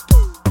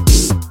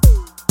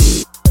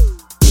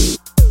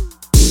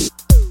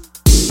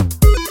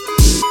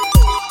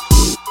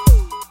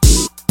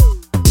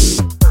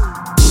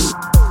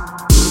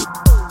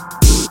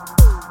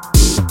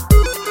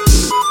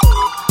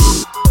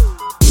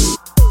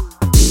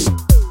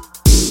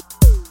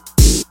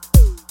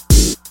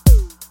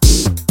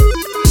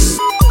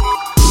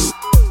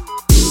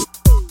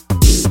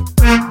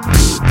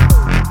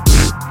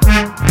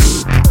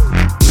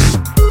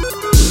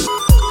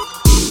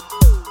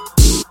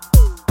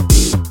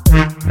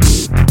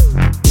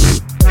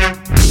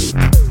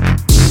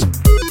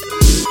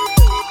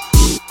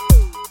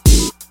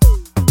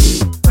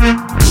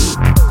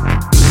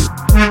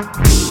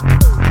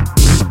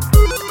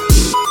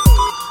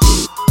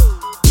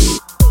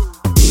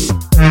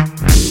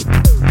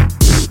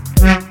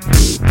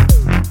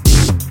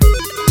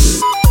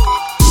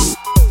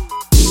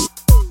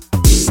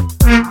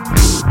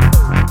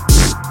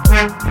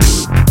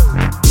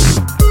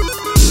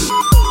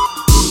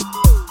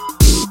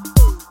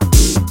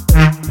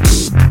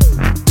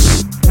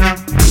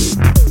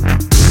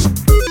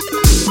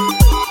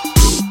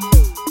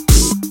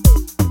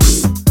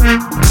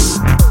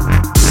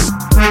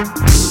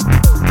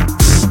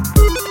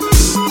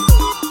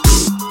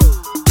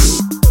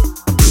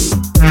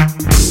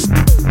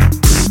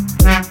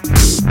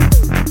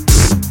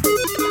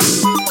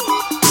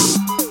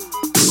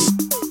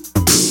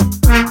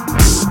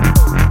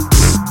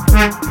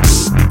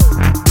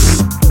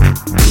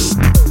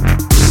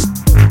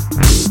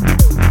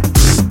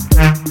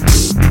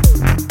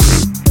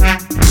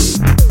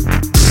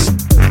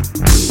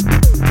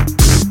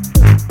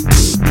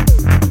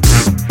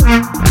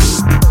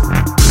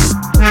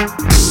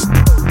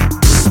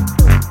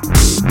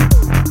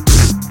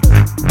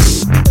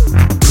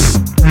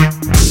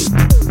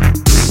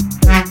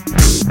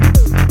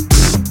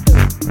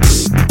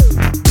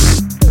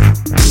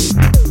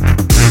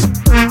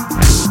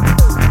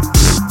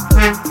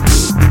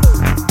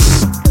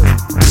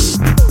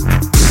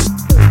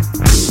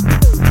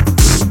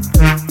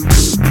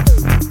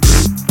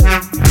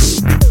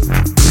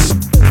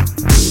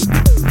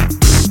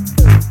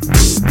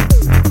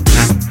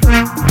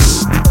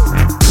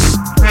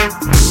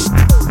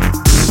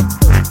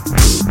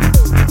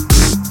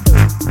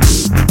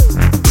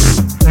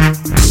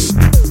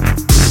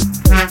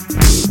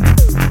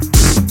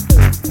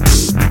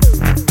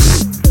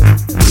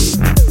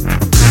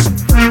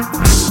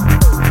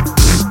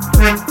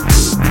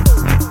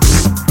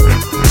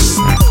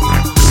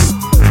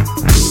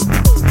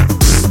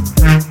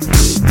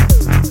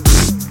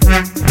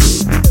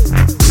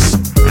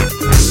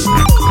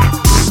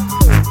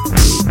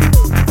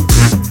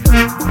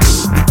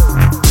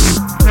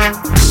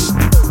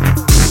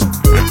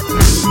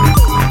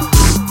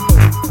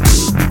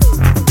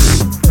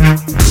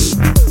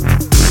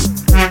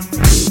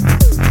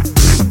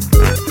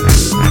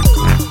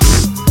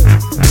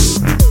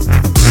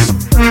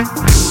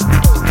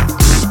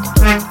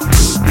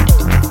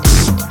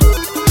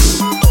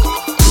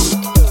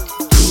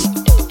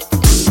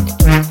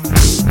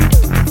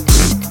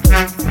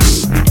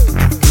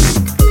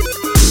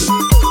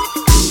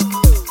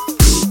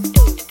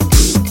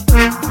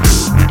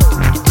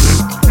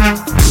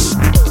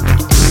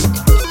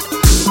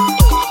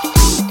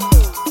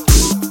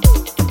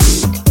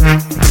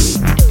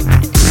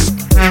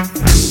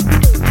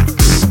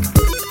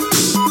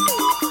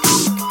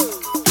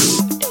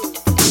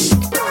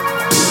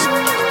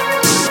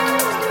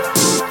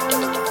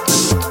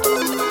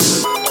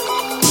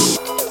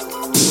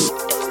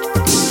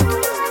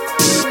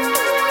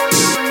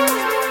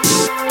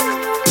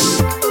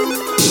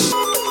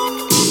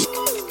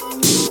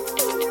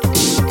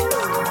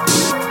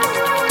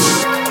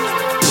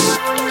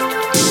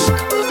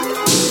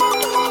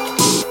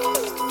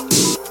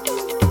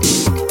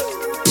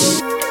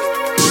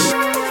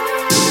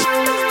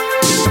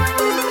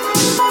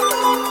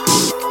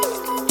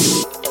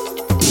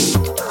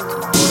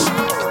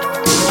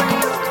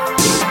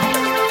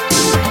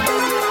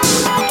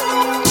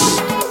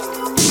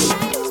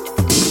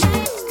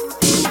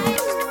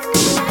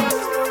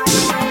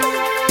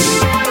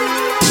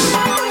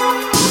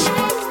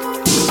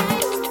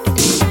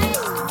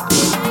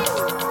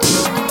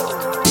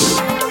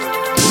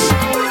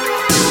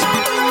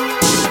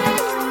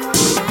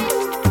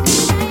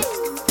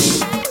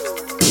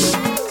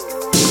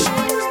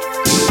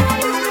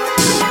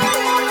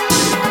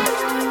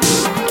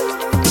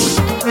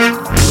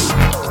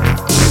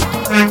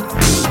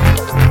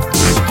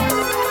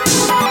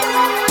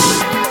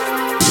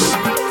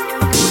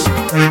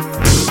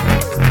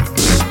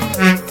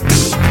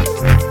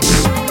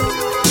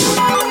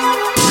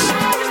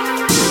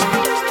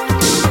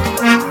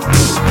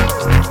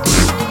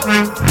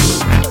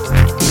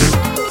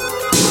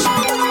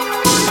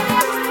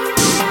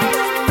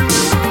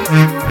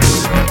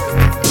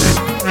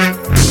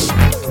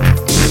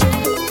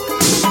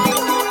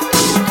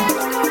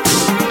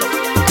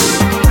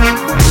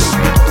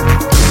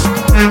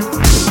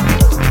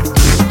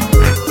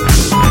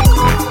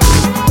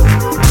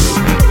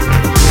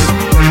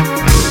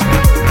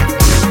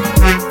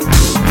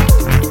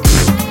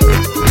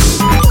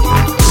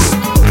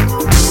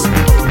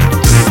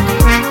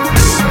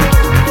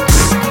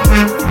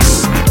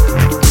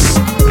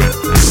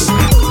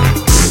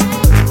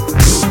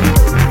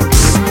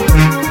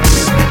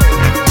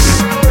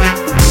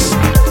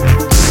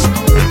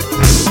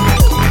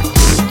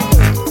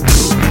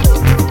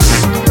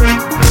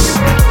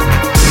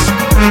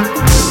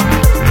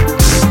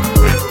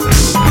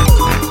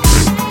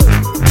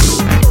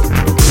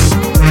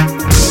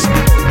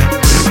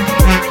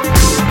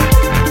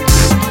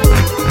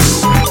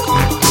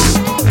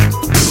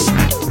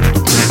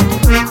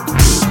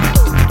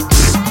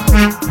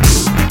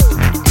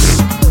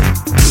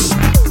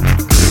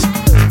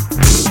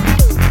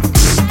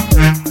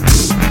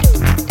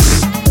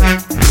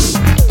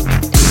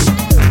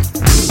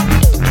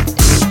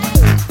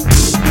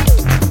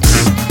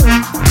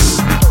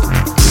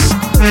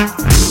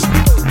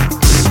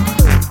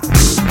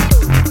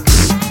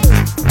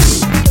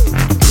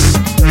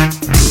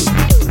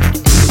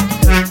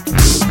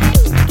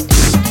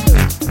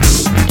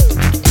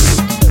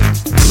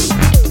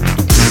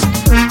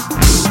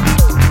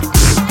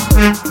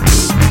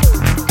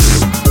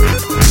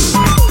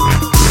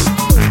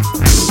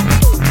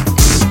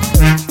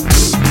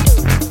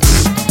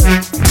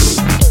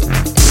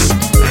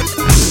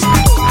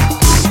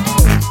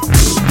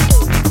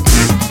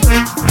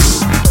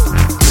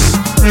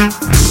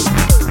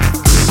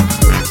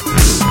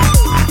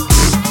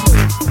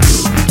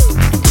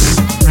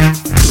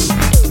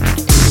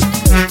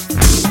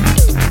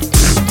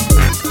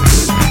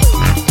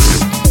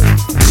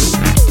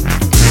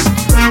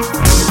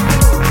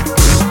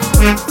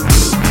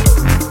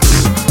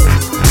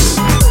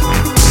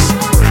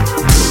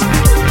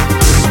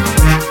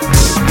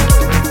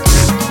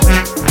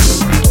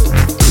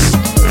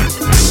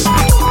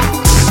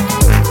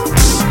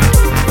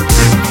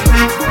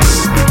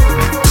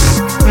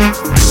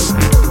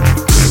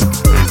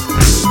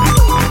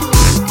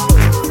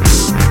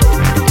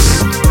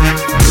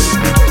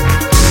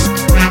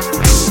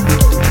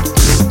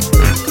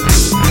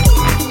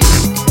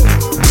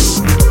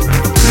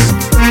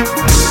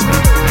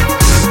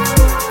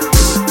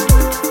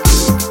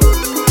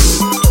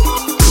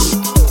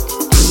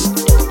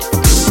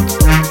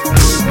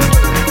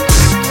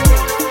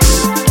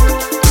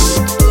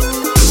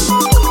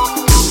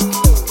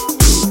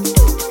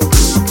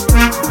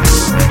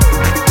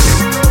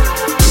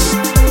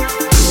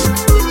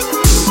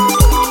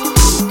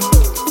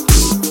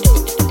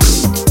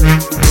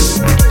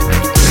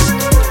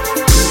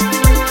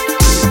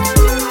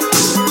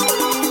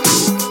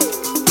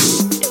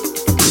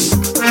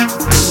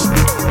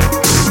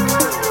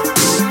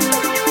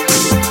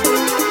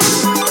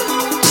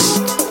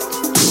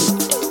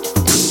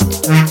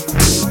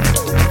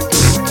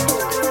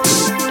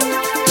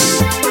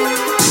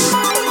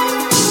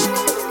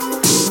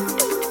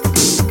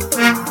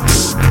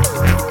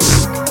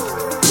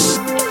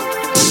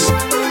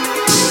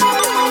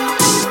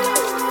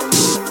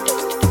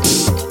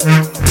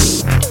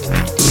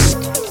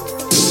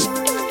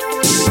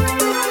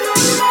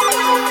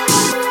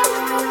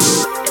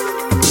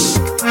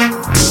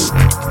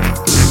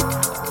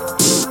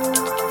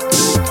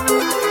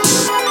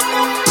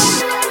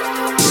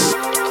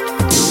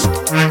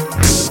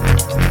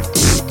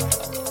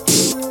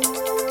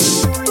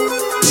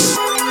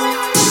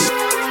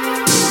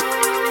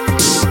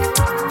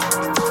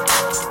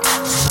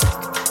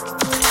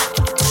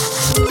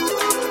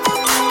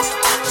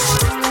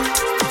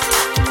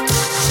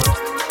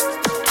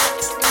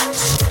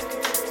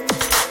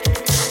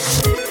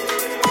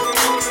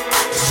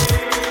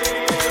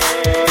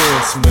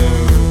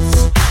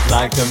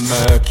 like the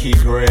murky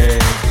grey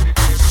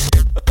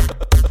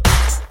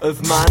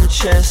of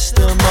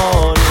Manchester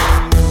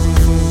mornings.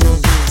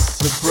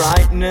 The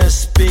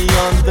brightness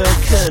beyond the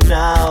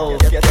canal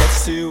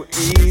gets too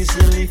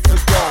easily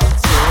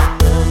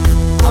forgotten.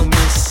 I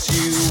miss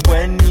you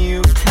when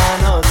you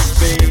cannot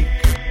speak.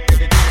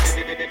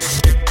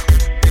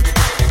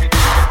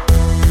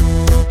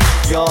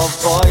 Your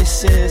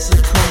voice is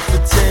a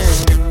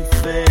comforting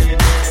thing,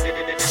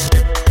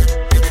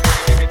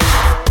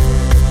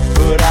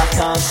 but I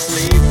can't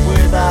sleep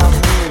without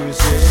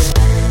music.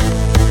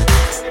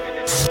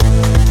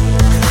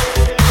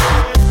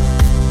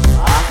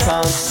 I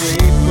can't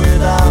sleep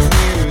without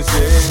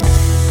music.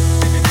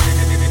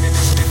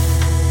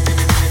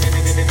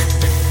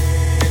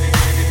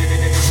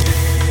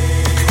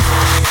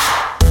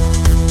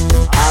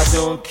 I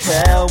don't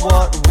care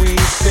what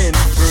we've been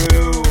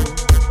through.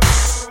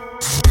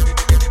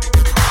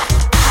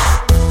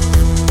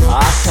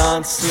 I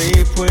can't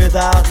sleep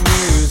without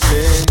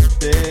music.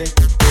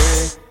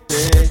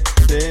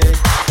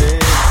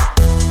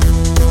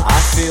 I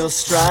feel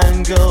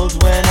strangled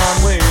when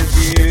I'm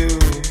with you.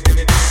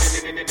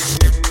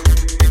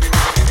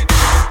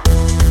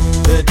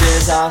 The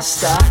days are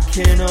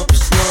stacking up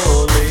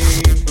slowly.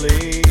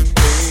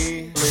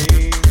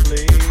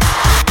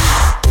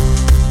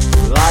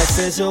 Life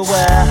is a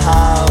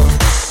warehouse.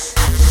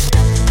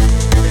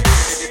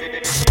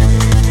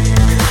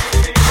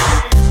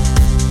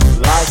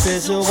 Life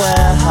is a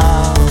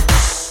warehouse.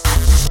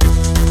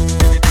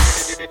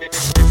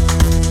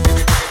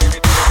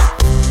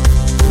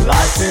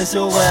 Life is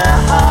a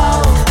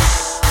warehouse.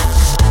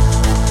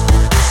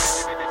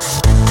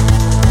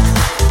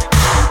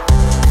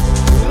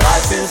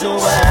 Life is a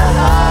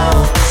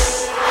warehouse.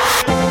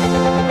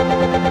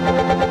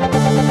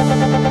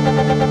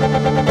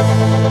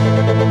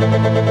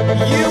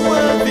 You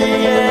were the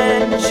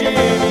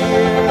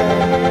engineer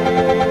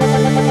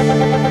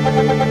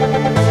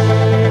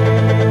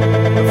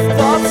of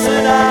thoughts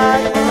that I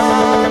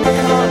can't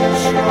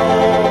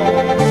control.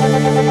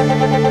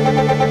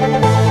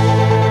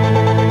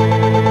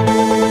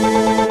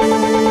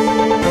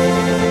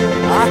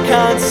 I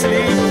can't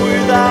sleep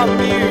without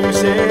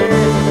music.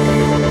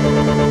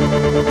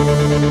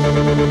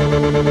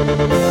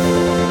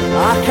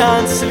 I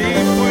can't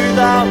sleep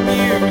without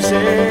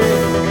music.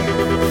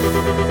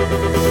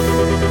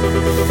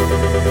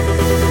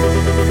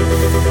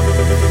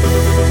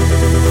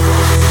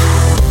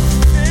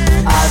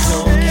 I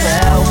don't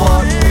care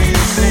what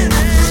we've been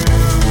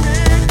through.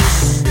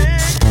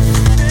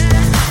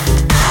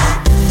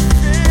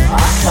 I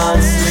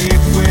can't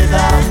sleep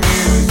without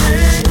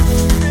music.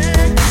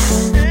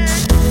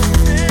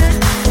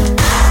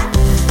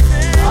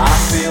 I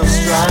feel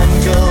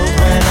strangled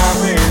when I'm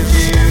with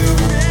you.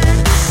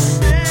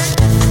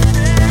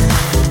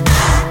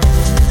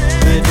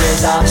 The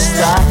days are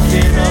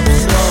stacking up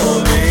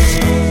slowly.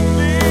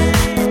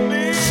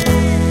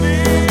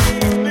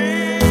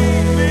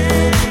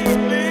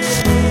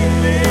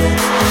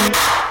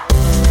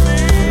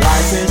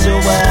 Life is a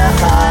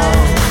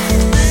warehouse.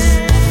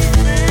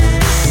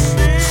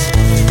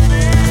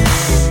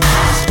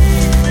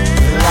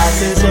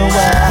 Life is a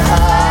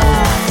warehouse.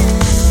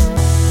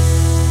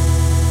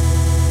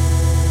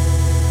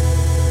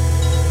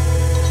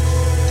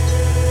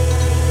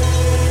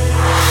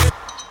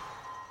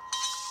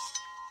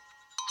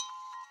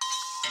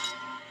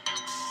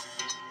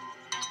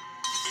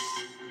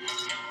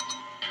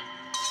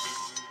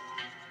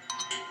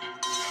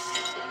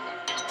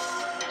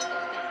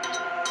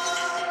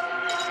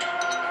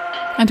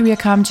 And we are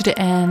come to the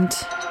end.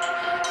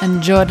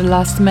 Enjoy the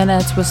last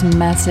minutes with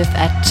Massive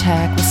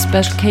Attack with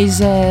Special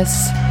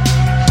Cases.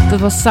 That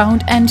was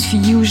Sound and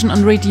Fusion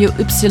on Radio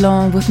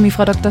Y with me,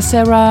 Frau Dr.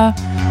 Sarah.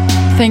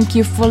 Thank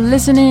you for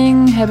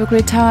listening. Have a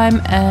great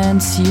time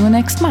and see you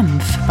next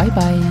month. Bye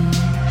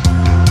bye.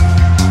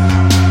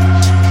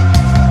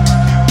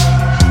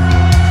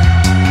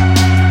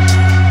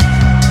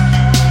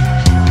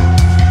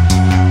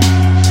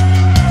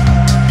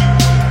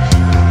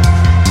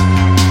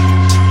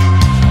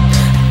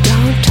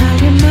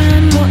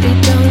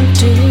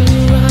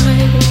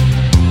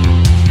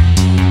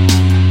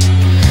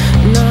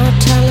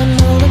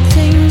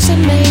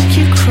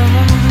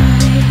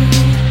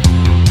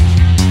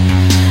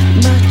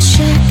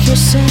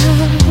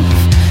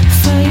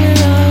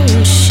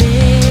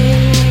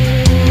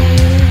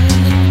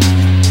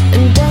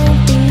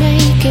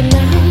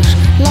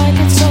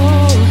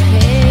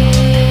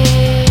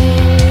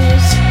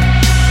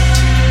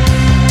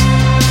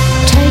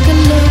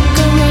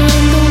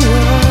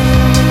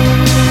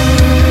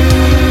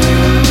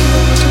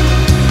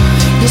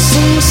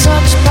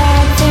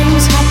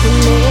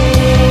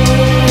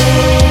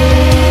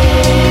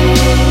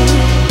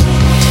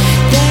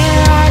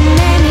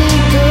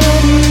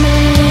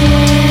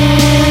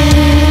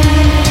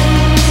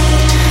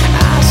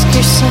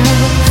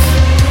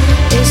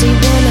 Is he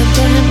one of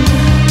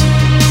them?